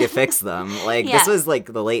easy to fix them. Like, This was,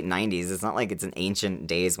 like, the late 90s. It's not like it's in ancient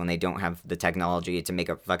days when they don't have the technology to make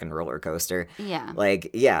a fucking roller coaster. Yeah. Like,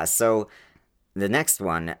 yeah, so the next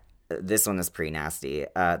one, this one is pretty nasty.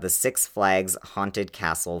 The Six Flags Haunted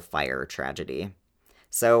Castle Fire Tragedy.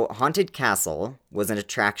 So, Haunted Castle was an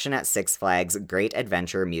attraction at Six Flags Great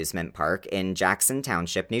Adventure Amusement Park in Jackson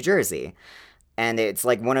Township, New Jersey. And it's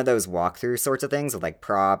like one of those walkthrough sorts of things with, like,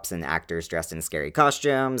 props and actors dressed in scary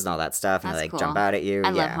costumes and all that stuff. And they, like, jump out at you. I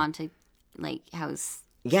love haunted, like, house.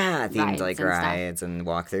 Yeah, themed, like, rides and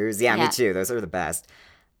walkthroughs. Yeah, me too. Those are the best.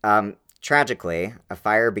 Tragically, a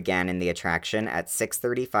fire began in the attraction at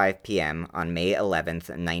 6:35 p.m. on May 11th,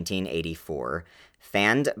 1984.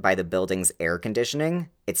 Fanned by the building's air conditioning,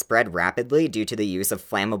 it spread rapidly due to the use of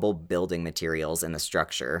flammable building materials in the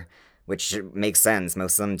structure, which makes sense.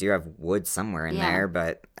 Most of them do have wood somewhere in there,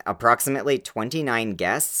 but approximately 29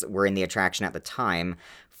 guests were in the attraction at the time.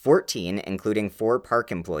 14, including 4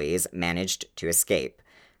 park employees, managed to escape.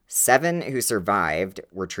 7 who survived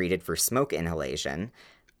were treated for smoke inhalation,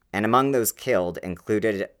 and among those killed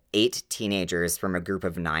included 8 teenagers from a group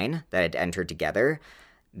of 9 that had entered together.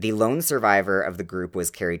 The lone survivor of the group was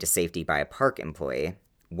carried to safety by a park employee.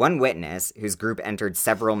 One witness, whose group entered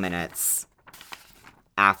several minutes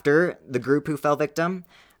after the group who fell victim,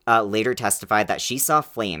 later testified that she saw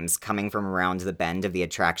flames coming from around the bend of the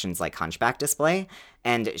attraction's, like, hunchback display,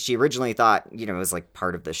 and she originally thought, it was, like,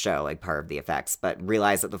 part of the show, like, part of the effects, but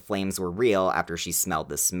realized that the flames were real after she smelled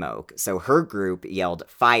the smoke. So her group yelled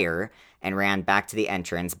fire and ran back to the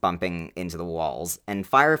entrance, bumping into the walls, and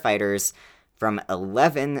firefighters from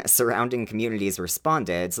 11 surrounding communities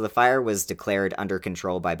responded, so the fire was declared under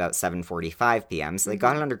control by about 7:45 p.m., so they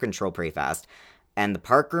got it under control pretty fast. And the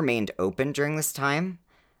park remained open during this time,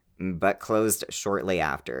 but closed shortly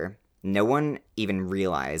after. no one even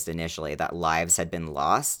realized initially that lives had been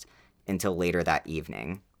lost until later that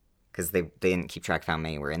evening. Because they didn't keep track of how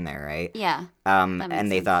many were in there, right? Yeah. And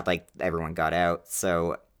they thought, like, everyone got out.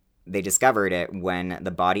 So they discovered it when the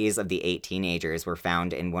bodies of the 8 teenagers were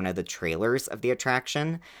found in one of the trailers of the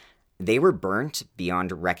attraction. They were burnt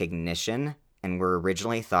beyond recognition and were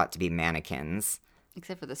originally thought to be mannequins.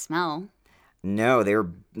 Except for the smell. No,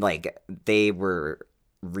 they were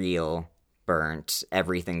real burnt.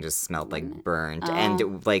 Everything just smelled like burnt. Oh.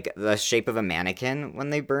 And, like, the shape of a mannequin when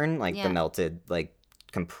they burn, like, the melted, like,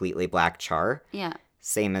 completely black char. Yeah.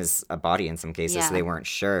 Same as a body in some cases, Yeah. so they weren't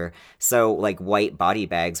sure. So, like, white body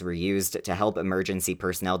bags were used to help emergency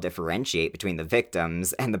personnel differentiate between the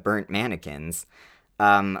victims and the burnt mannequins.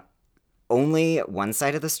 Only one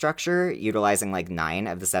side of the structure, utilizing like 9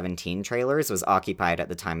 of the 17 trailers, was occupied at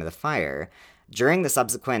the time of the fire. During the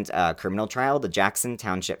subsequent criminal trial, the Jackson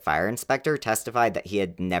Township fire inspector testified that he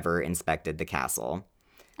had never inspected the castle.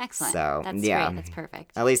 Excellent. So, That's yeah. great. That's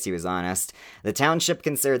perfect. At least he was honest. The township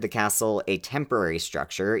considered the castle a temporary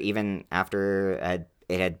structure, even after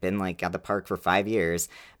it had been like at the park for 5 years,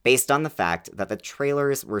 based on the fact that the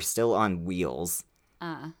trailers were still on wheels.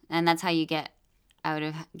 And that's how you get out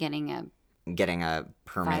of getting a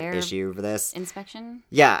permit fire issue for this. inspection?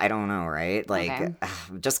 Yeah, I don't know, right? Like, Okay.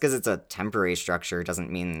 just because it's a temporary structure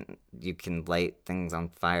doesn't mean you can light things on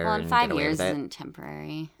fire Well, and in get 5 away years with it. isn't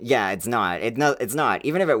temporary. Yeah, it's not. It's not.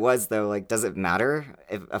 Even if it was, though, like, does it matter?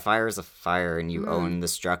 If a fire is a fire and you own the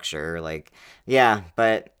structure, like, yeah,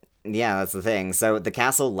 but, yeah, that's the thing. So the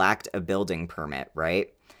castle lacked a building permit,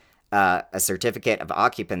 right? A certificate of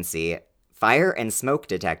occupancy, fire and smoke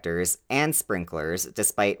detectors, and sprinklers,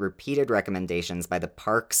 despite repeated recommendations by the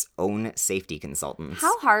park's own safety consultants.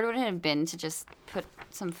 How hard would it have been to just put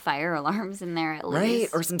some fire alarms in there at Right,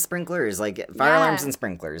 least? or some sprinklers, like fire alarms Yeah. and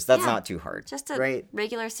sprinklers. That's Yeah. not too hard. Just a right?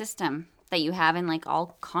 regular system that you have in like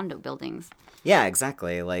all condo buildings. Yeah,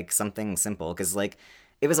 exactly. Like something simple, because like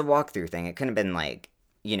it was a walkthrough thing. It couldn't have been like,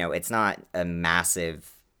 it's not a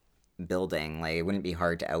massive building. Like it wouldn't be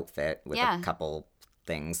hard to outfit with Yeah. a couple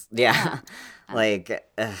things. Yeah,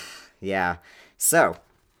 yeah. So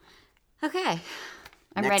Okay.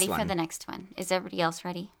 I'm Next ready for one. the next one. Is everybody else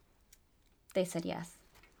ready? They said yes.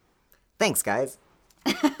 thanks, guys.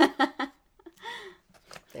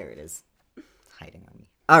 There it is, hiding on me.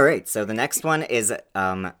 All right, so the next one is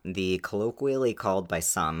the colloquially called by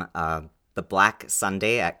some the Black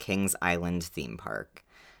Sunday at Kings Island theme park.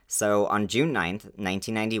 So on June 9th,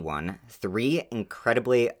 1991, 3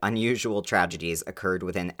 incredibly unusual tragedies occurred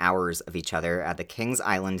within hours of each other at the Kings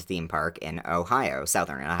Island theme park in Ohio,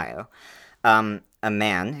 southern Ohio. A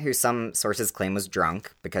man who some sources claim was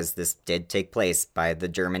drunk, because this did take place by the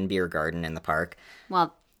German beer garden in the park.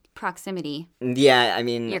 Well, proximity. Yeah, I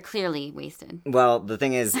mean, You're clearly wasted. well, the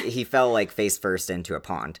thing is, he fell like face first into a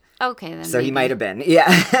pond. Okay, then. So he maybe. might have been,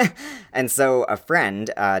 yeah. And so a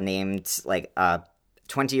friend named, like, a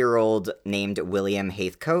 20-year-old named William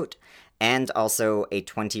Haithcote, and also a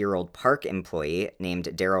 20-year-old park employee named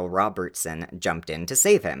Daryl Robertson jumped in to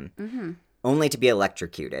save him, only to be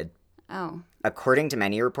electrocuted. Oh. According to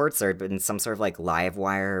many reports, there had been some sort of, like, live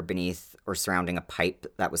wire beneath or surrounding a pipe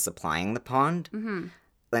that was supplying the pond. Mm-hmm.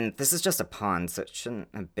 And this is just a pond, so it shouldn't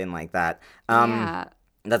have been like that. Yeah.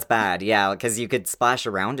 That's bad, yeah, because you could splash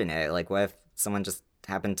around in it. Like, what if someone just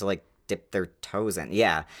happened to, like, dip their toes in?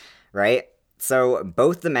 Yeah, right? So,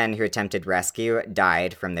 both the men who attempted rescue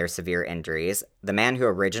died from their severe injuries. The man who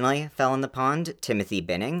originally fell in the pond, Timothy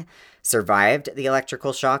Binning, survived the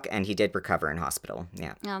electrical shock, and he did recover in hospital.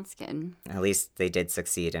 Yeah, Oh, that's good. at least they did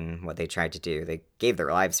succeed in what they tried to do. They gave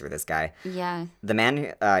their lives for this guy. Yeah. The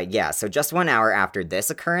man, so just 1 hour after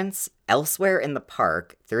this occurrence, elsewhere in the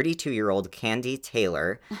park, 32-year-old Candy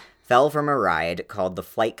Taylor fell from a ride called the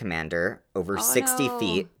Flight Commander over 60 no.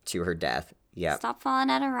 feet to her death. Yep. Stop falling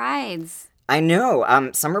out of rides. I know.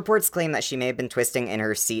 Some reports claim that she may have been twisting in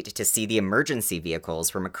her seat to see the emergency vehicles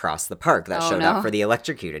from across the park that showed up for the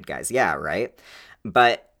electrocuted guys. Yeah, right?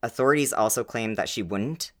 But authorities also claim that she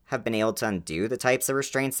wouldn't have been able to undo the types of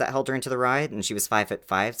restraints that held her into the ride, and she was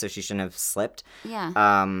 5'5", so she shouldn't have slipped.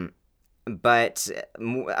 Yeah. But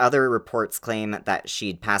other reports claim that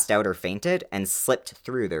she'd passed out or fainted and slipped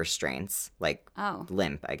through the restraints, like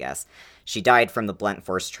limp, I guess. She died from the blunt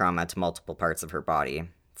force trauma to multiple parts of her body.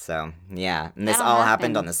 So, yeah. And this That'll all happen.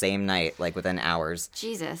 happened on the same night, like within hours.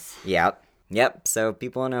 Jesus. Yep. So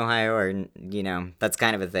people in Ohio are, that's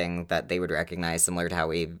kind of a thing that they would recognize, similar to how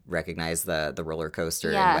we recognize the roller coaster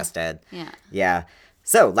in West Ed. Yeah. Yeah.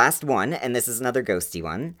 So, last one, and this is another ghosty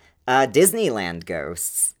one. Disneyland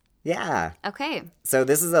ghosts. Yeah. Okay. So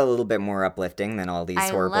this is a little bit more uplifting than all these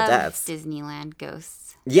horrible deaths. Disneyland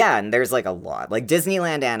ghosts. Yeah, and there's like a lot. Like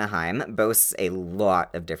Disneyland Anaheim boasts a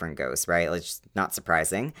lot of different ghosts, right? It's just not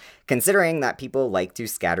surprising, considering that people like to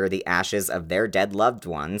scatter the ashes of their dead loved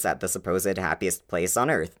ones at the supposed happiest place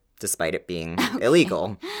on earth, despite it being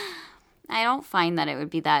illegal. I don't find that it would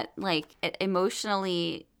be that, like,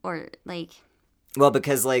 emotionally or, like... Well,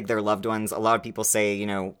 because, like, their loved ones, a lot of people say, you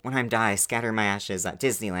know, when I die, scatter my ashes at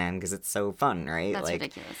Disneyland because it's so fun, right? That's like,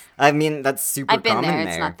 ridiculous. I mean, that's super I've been common there.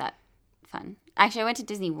 there. It's not that fun. Actually, I went to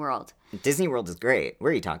Disney World. Disney World is great. What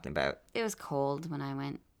are you talking about? It was cold when I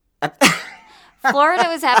went. Florida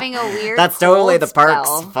was having a weird That's totally the spell.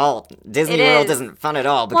 park's fault. Disney It World is. isn't fun at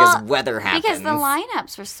all because weather happens. Because the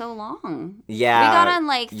lineups were so long. Yeah. We got on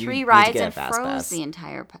like you 3 need to rides get a and fast froze pass. the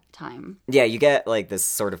entire time. Yeah, you get like this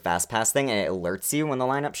sort of fast pass thing and it alerts you when the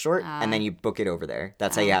lineup's short and then you book it over there.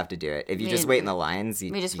 That's how you have to do it. If you just wait in the lines,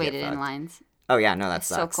 We just you waited get in fucked. lines. Oh yeah, no, that It's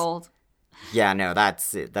so sucks. cold. Yeah, no,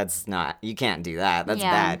 that's not. You can't do that. That's Yeah.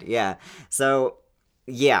 bad. Yeah. So,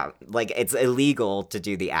 yeah, like it's illegal to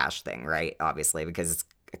do the ash thing, right? Obviously, because it's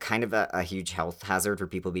kind of a huge health hazard for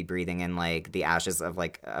people to be breathing in like the ashes of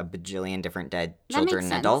like a bajillion different dead That children makes and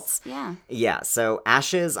sense. adults. Yeah. Yeah, so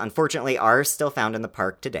ashes unfortunately are still found in the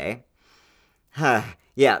park today.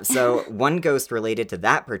 Yeah, so one ghost related to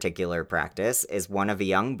that particular practice is one of a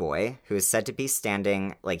young boy who is said to be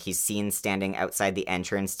standing, like he's seen standing outside the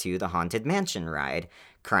entrance to the Haunted Mansion ride,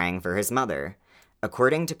 crying for his mother.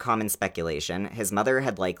 According to common speculation, his mother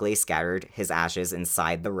had likely scattered his ashes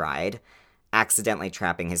inside the ride, accidentally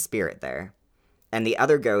trapping his spirit there. And the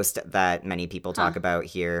other ghost that many people talk about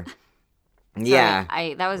here... Yeah.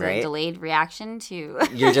 Sorry, that was right? a delayed reaction to...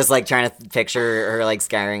 You're just like trying to picture her like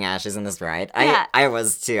scattering ashes in this ride. Yeah. I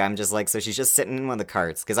was too. I'm just like, so she's just sitting in one of the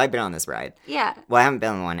carts because I've been on this ride. Yeah. Well, I haven't been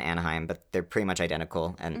on one in Anaheim, but they're pretty much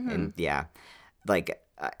identical. And yeah, like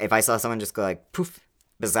if I saw someone just go like poof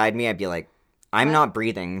beside me, I'd be like, I'm not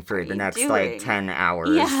breathing for the next doing? like 10 hours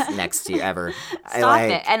Yeah. next to you ever. Stop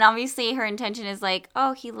it. And obviously her intention is like,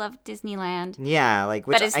 oh, he loved Disneyland. Yeah, like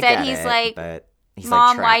which But I instead get he's it, like, but he's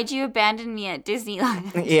Mom, like, why'd you abandon me at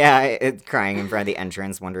Disneyland? Yeah, it's crying in front of the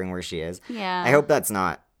entrance, wondering where she is. Yeah. I hope that's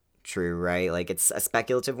not true, right? Like, it's a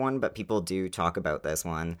speculative one, but people do talk about this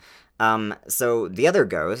one. So the other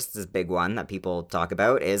ghost, this big one that people talk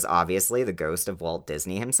about, is obviously the ghost of Walt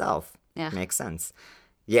Disney himself. Yeah. Makes sense.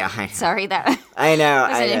 Yeah, I know. Sorry, that I know.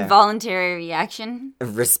 was I an know. involuntary reaction.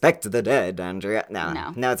 Respect the dead, Andrea.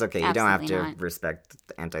 No, No, it's okay. You don't have to absolutely not. respect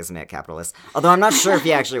anti-Semitic capitalists. Although I'm not sure if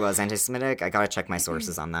he actually was anti-Semitic. I gotta check my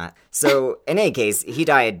sources on that. So, in any case, he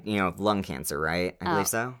died, of lung cancer, right? I believe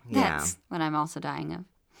so. Yeah. That's what I'm also dying of.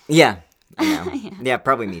 Yeah. I know. Yeah,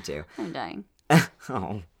 probably me too. I'm dying.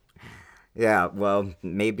 Oh. Yeah, well,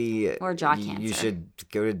 maybe Or jaw you cancer. should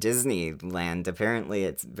go to Disneyland. Apparently,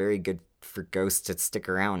 it's very good for ghosts to stick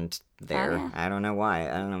around there. yeah. I don't know why.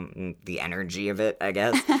 I don't know. The energy of it, I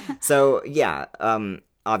guess. So, yeah,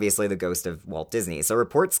 obviously the ghost of Walt Disney. So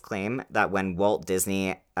reports claim that when Walt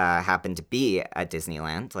Disney happened to be at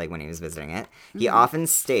Disneyland, like when he was visiting it, he often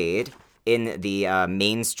stayed in the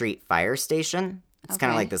Main Street Fire Station. It's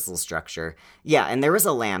kind of Okay. like this little structure. Yeah, and there was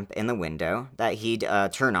a lamp in the window that he'd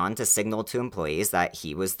turn on to signal to employees that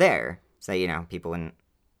he was there. So, people wouldn't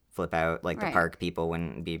flip out, like the Right. park people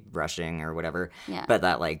wouldn't be rushing or whatever. Yeah. But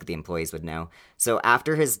that, like, the employees would know. So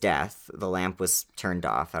after his death, the lamp was turned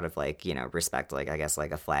off out of, like, respect, like, I guess,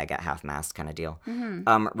 like a flag at half-mast kind of deal.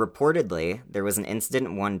 Reportedly, there was an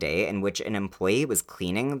incident one day in which an employee was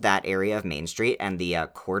cleaning that area of Main Street and the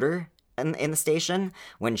quarter in the station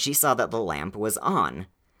when she saw that the lamp was on.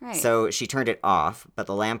 Right. So she turned it off, but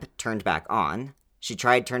the lamp turned back on. She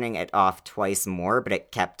tried turning it off twice more, but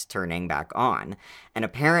it kept turning back on. And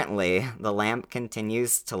apparently, the lamp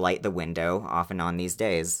continues to light the window off and on these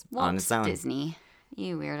days on Walt its own. Disney.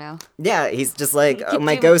 You weirdo. Yeah, he's just like, oh,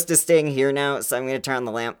 my ghost is staying here now, so I'm going to turn on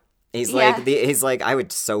the lamp. He's Yeah. he's like, I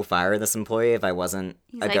would so fire this employee if I wasn't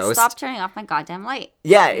He's a like, ghost. stop turning off my goddamn light.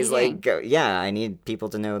 Yeah, What are he's you like, doing? yeah, I need people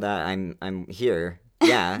to know that I'm here.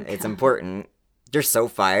 Yeah, it's important. You're so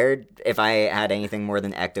fired. If I had anything more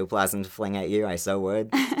than ectoplasm to fling at you, I so would.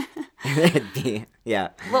 It'd be, yeah.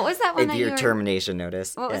 What was that one It'd that be you your were... termination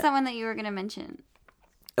notice. What was Yeah. that one that you were going to mention?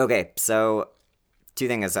 Okay, so two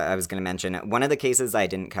things I was going to mention. One of the cases I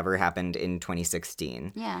didn't cover happened in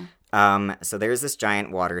 2016. Yeah. So there's this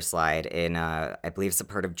giant water slide in, I believe it's a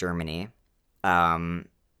part of Germany.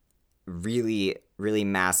 Really, really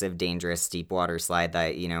massive, dangerous, steep water slide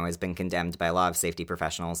that, has been condemned by a lot of safety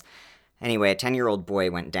professionals. Anyway, a 10-year-old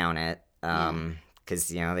boy went down it, because,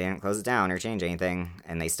 they didn't close it down or change anything,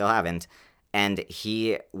 and they still haven't. And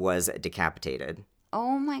he was decapitated.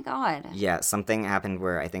 Oh my God. Yeah, something happened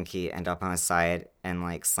where I think he ended up on his side and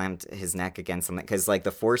like slammed his neck against something because like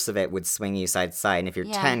the force of it would swing you side to side. And if you're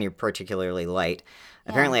 10, you're particularly light.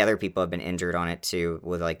 Apparently, other people have been injured on it too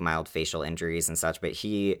with like mild facial injuries and such. But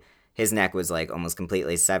his neck was like almost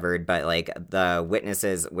completely severed. But like the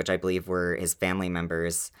witnesses, which I believe were his family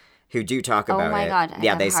members, who do talk about it. Oh my God.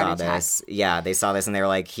 Yeah, they saw this. Yeah, they saw this and they were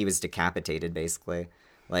like, he was decapitated basically.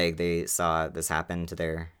 Like they saw this happen to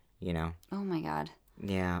their, Oh my God.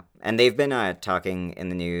 Yeah, and they've been talking in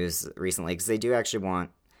the news recently because they do actually want,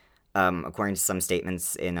 according to some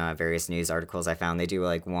statements in various news articles I found, they do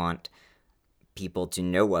like want people to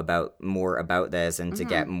know more about this and to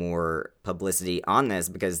get more publicity on this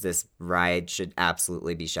because this ride should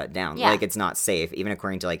absolutely be shut down. Yeah. Like it's not safe, even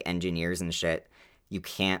according to like engineers and shit. You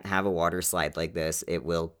can't have a water slide like this; it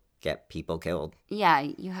will get people killed. Yeah,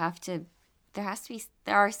 you have to. There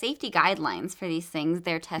are safety guidelines for these things.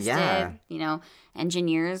 They're tested. Yeah.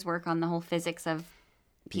 Engineers work on the whole physics of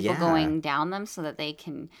people going down them so that they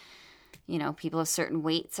can, people of certain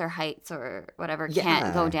weights or heights or whatever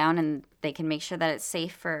can't go down, and they can make sure that it's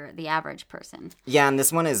safe for the average person. Yeah, and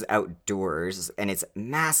this one is outdoors, and it's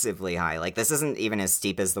massively high. Like, this isn't even as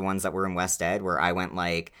steep as the ones that were in West Ed, where I went,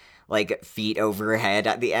 like feet overhead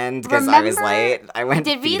at the end because I was late. I went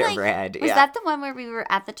feet overhead. Was that the one where we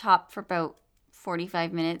were at the top for about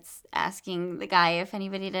 45 minutes asking the guy if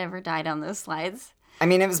anybody had ever died on those slides? I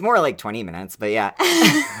mean, it was more like 20 minutes, but yeah.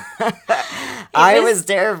 I was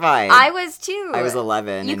terrified. I was too. I was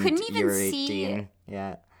 11. You couldn't and even were see. 18.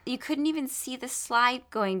 Yeah. You couldn't even see the slide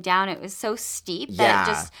going down. It was so steep that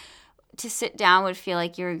just to sit down would feel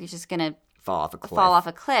like you're just gonna fall off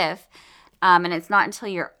a cliff. And it's not until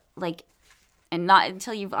you're not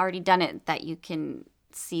until you've already done it that you can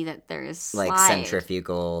see that there's slide. Like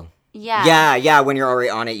centrifugal. Yeah. Yeah. When you're already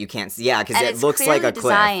on it, you can't see. Yeah, because it looks like a cliff.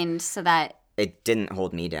 Designed so that it didn't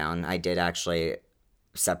hold me down. I did actually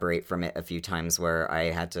separate from it a few times where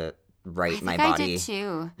I had to right my body. I did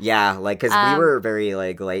too. Yeah, like because we were very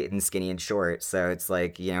like light and skinny and short, so it's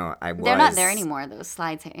like I was. They're not there anymore. Those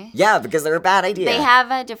slides, hey? Yeah, because they're a bad idea. They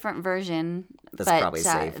have a different version. That's probably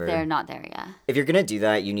safer. They're not there yet. If you're gonna do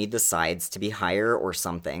that, you need the sides to be higher or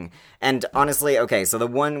something. And honestly, okay, so the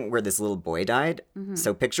one where this little boy died. Mm-hmm.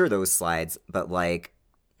 So picture those slides, but like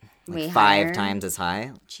 5 times as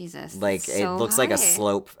high. Jesus, like it looks like a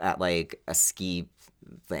slope at like a ski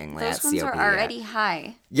thing. Those ones are already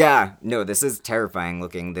high. Yeah, no, this is terrifying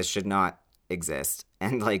looking. This should not exist.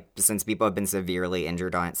 And like since people have been severely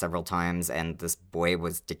injured on it several times, and this boy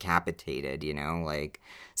was decapitated,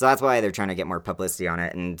 so that's why they're trying to get more publicity on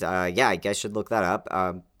it. And yeah, I guess you should look that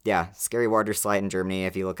up. Yeah, scary water slide in Germany.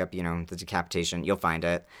 If you look up, the decapitation, you'll find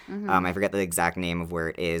it. Mm-hmm. I forget the exact name of where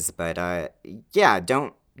it is, but yeah,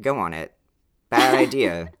 don't go on it. Bad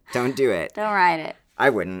idea. Don't do it. Don't ride it. I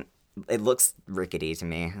wouldn't. It looks rickety to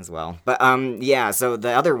me as well. But yeah, so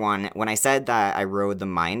the other one, when I said that I rode the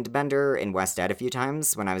Mindbender in West Ed a few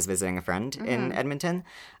times when I was visiting a friend in Edmonton,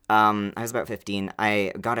 I was about 15,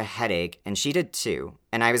 I got a headache, and she did too.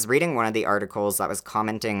 And I was reading one of the articles that was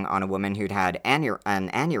commenting on a woman who'd had an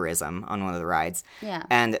aneurysm on one of the rides. Yeah.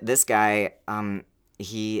 And this guy,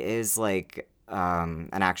 he is like an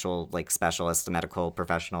actual like specialist, a medical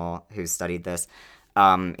professional who studied this.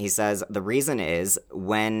 He says the reason is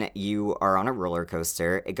when you are on a roller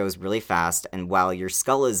coaster, it goes really fast, and while your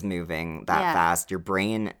skull is moving that fast, your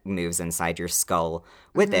brain moves inside your skull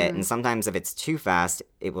with it, and sometimes if it's too fast,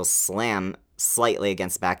 it will slam slightly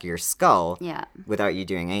against the back of your skull without you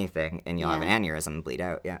doing anything, and you'll have an aneurysm and bleed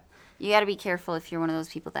out. Yeah, you got to be careful if you're one of those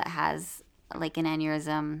people that has like an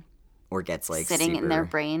aneurysm or gets like sitting in their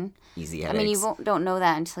brain. Easy headaches. I mean, you don't know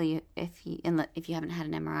that until if you haven't had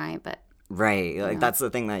an MRI, but. Right, like that's the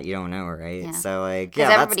thing that you don't know, right? Yeah. So like, because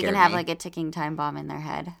everybody can have like a ticking time bomb in their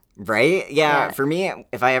head, right? Yeah. For me,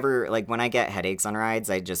 if I ever like when I get headaches on rides,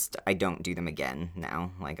 I don't do them again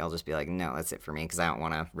now. Like I'll just be like, no, that's it for me because I don't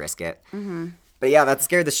want to risk it. Mm-hmm. But yeah, that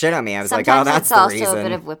scared the shit out of me. I was like, oh, that's the reason. Sometimes it's also a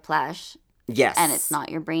bit of whiplash. Yes, and it's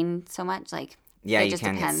not your brain so much. Like yeah, it you just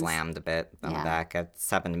can depends. get slammed a bit on the back. It's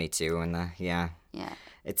happened to me too, and yeah.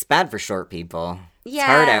 It's bad for short people. Yeah, it's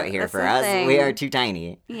hard out here for us. Thing. We are too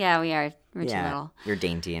tiny. Yeah, we are. We're too little. You're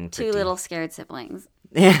dainty and pretty. Two little scared siblings.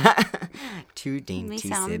 Yeah. Two dainty we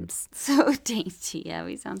sound sibs. So dainty. Yeah,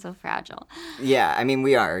 we sound so fragile. Yeah, I mean,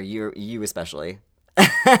 we are. You especially.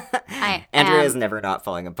 Andrea is never not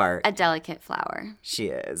falling apart. A delicate flower. She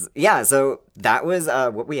is. Yeah, so that was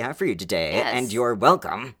what we have for you today, and you're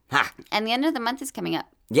welcome. Ha. And the end of the month is coming up.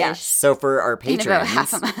 Yeah, so for our patrons... In about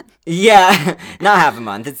half a month. Yeah, not half a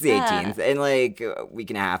month. It's the 18th. In like a week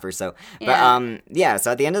and a half or so. But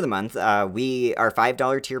so at the end of the month, our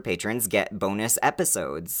 $5 tier patrons get bonus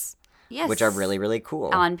episodes. Yes. Which are really, really cool.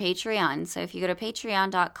 On Patreon. So if you go to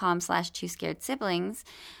patreon.com/twoscaredsiblings,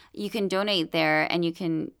 you can donate there and you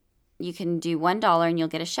can do $1 and you'll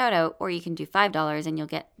get a shout out, or you can do $5 and you'll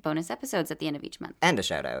get bonus episodes at the end of each month. And a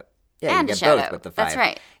shout out. Yeah, and you a get shout both out. with the $5. That's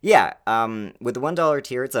right. Yeah, with the $1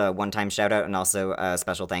 tier, it's a one-time shout-out and also a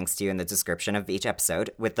special thanks to you in the description of each episode.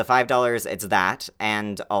 With the $5, it's that,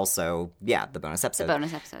 and also, the bonus episode. The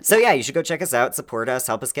bonus episode. So you should go check us out, support us,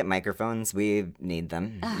 help us get microphones. We need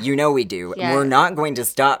them. You know we do. Yeah. We're not going to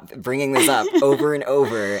stop bringing this up over and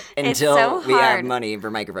over until we have money for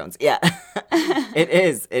microphones. Yeah, it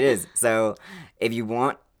is. So if you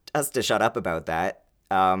want us to shut up about that,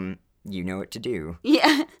 you know what to do.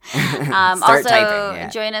 Yeah. Start also, typing, yeah.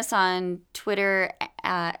 Join us on Twitter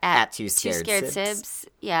at Two Scared Sibs.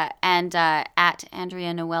 Yeah, and at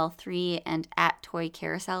Andrea Noel 3 and at Toy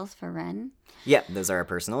Carousels for Ren. Yeah, those are our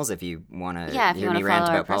personals if you want to hear me rant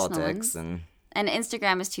about politics. And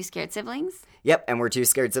Instagram is Two Scared Siblings. Yep, and we're Two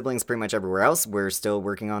Scared Siblings pretty much everywhere else. We're still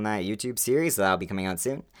working on that YouTube series, so that'll be coming out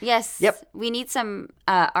soon. Yes. Yep. We need some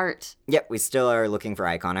art. Yep, we still are looking for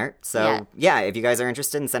icon art. So, if you guys are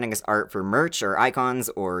interested in sending us art for merch or icons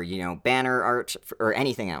or, banner art or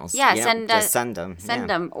anything else. Yeah, just send them. Send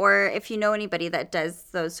them. Or if you know anybody that does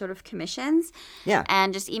those sort of commissions. Yeah.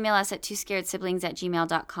 And just email us at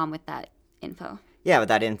twoscaredsiblings@gmail.com with that info. Yeah, with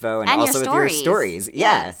that info and also with your stories.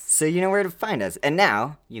 Yeah, yes. So you know where to find us. And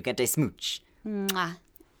now, you get a smooch. Mwah.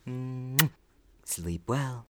 Sleep well.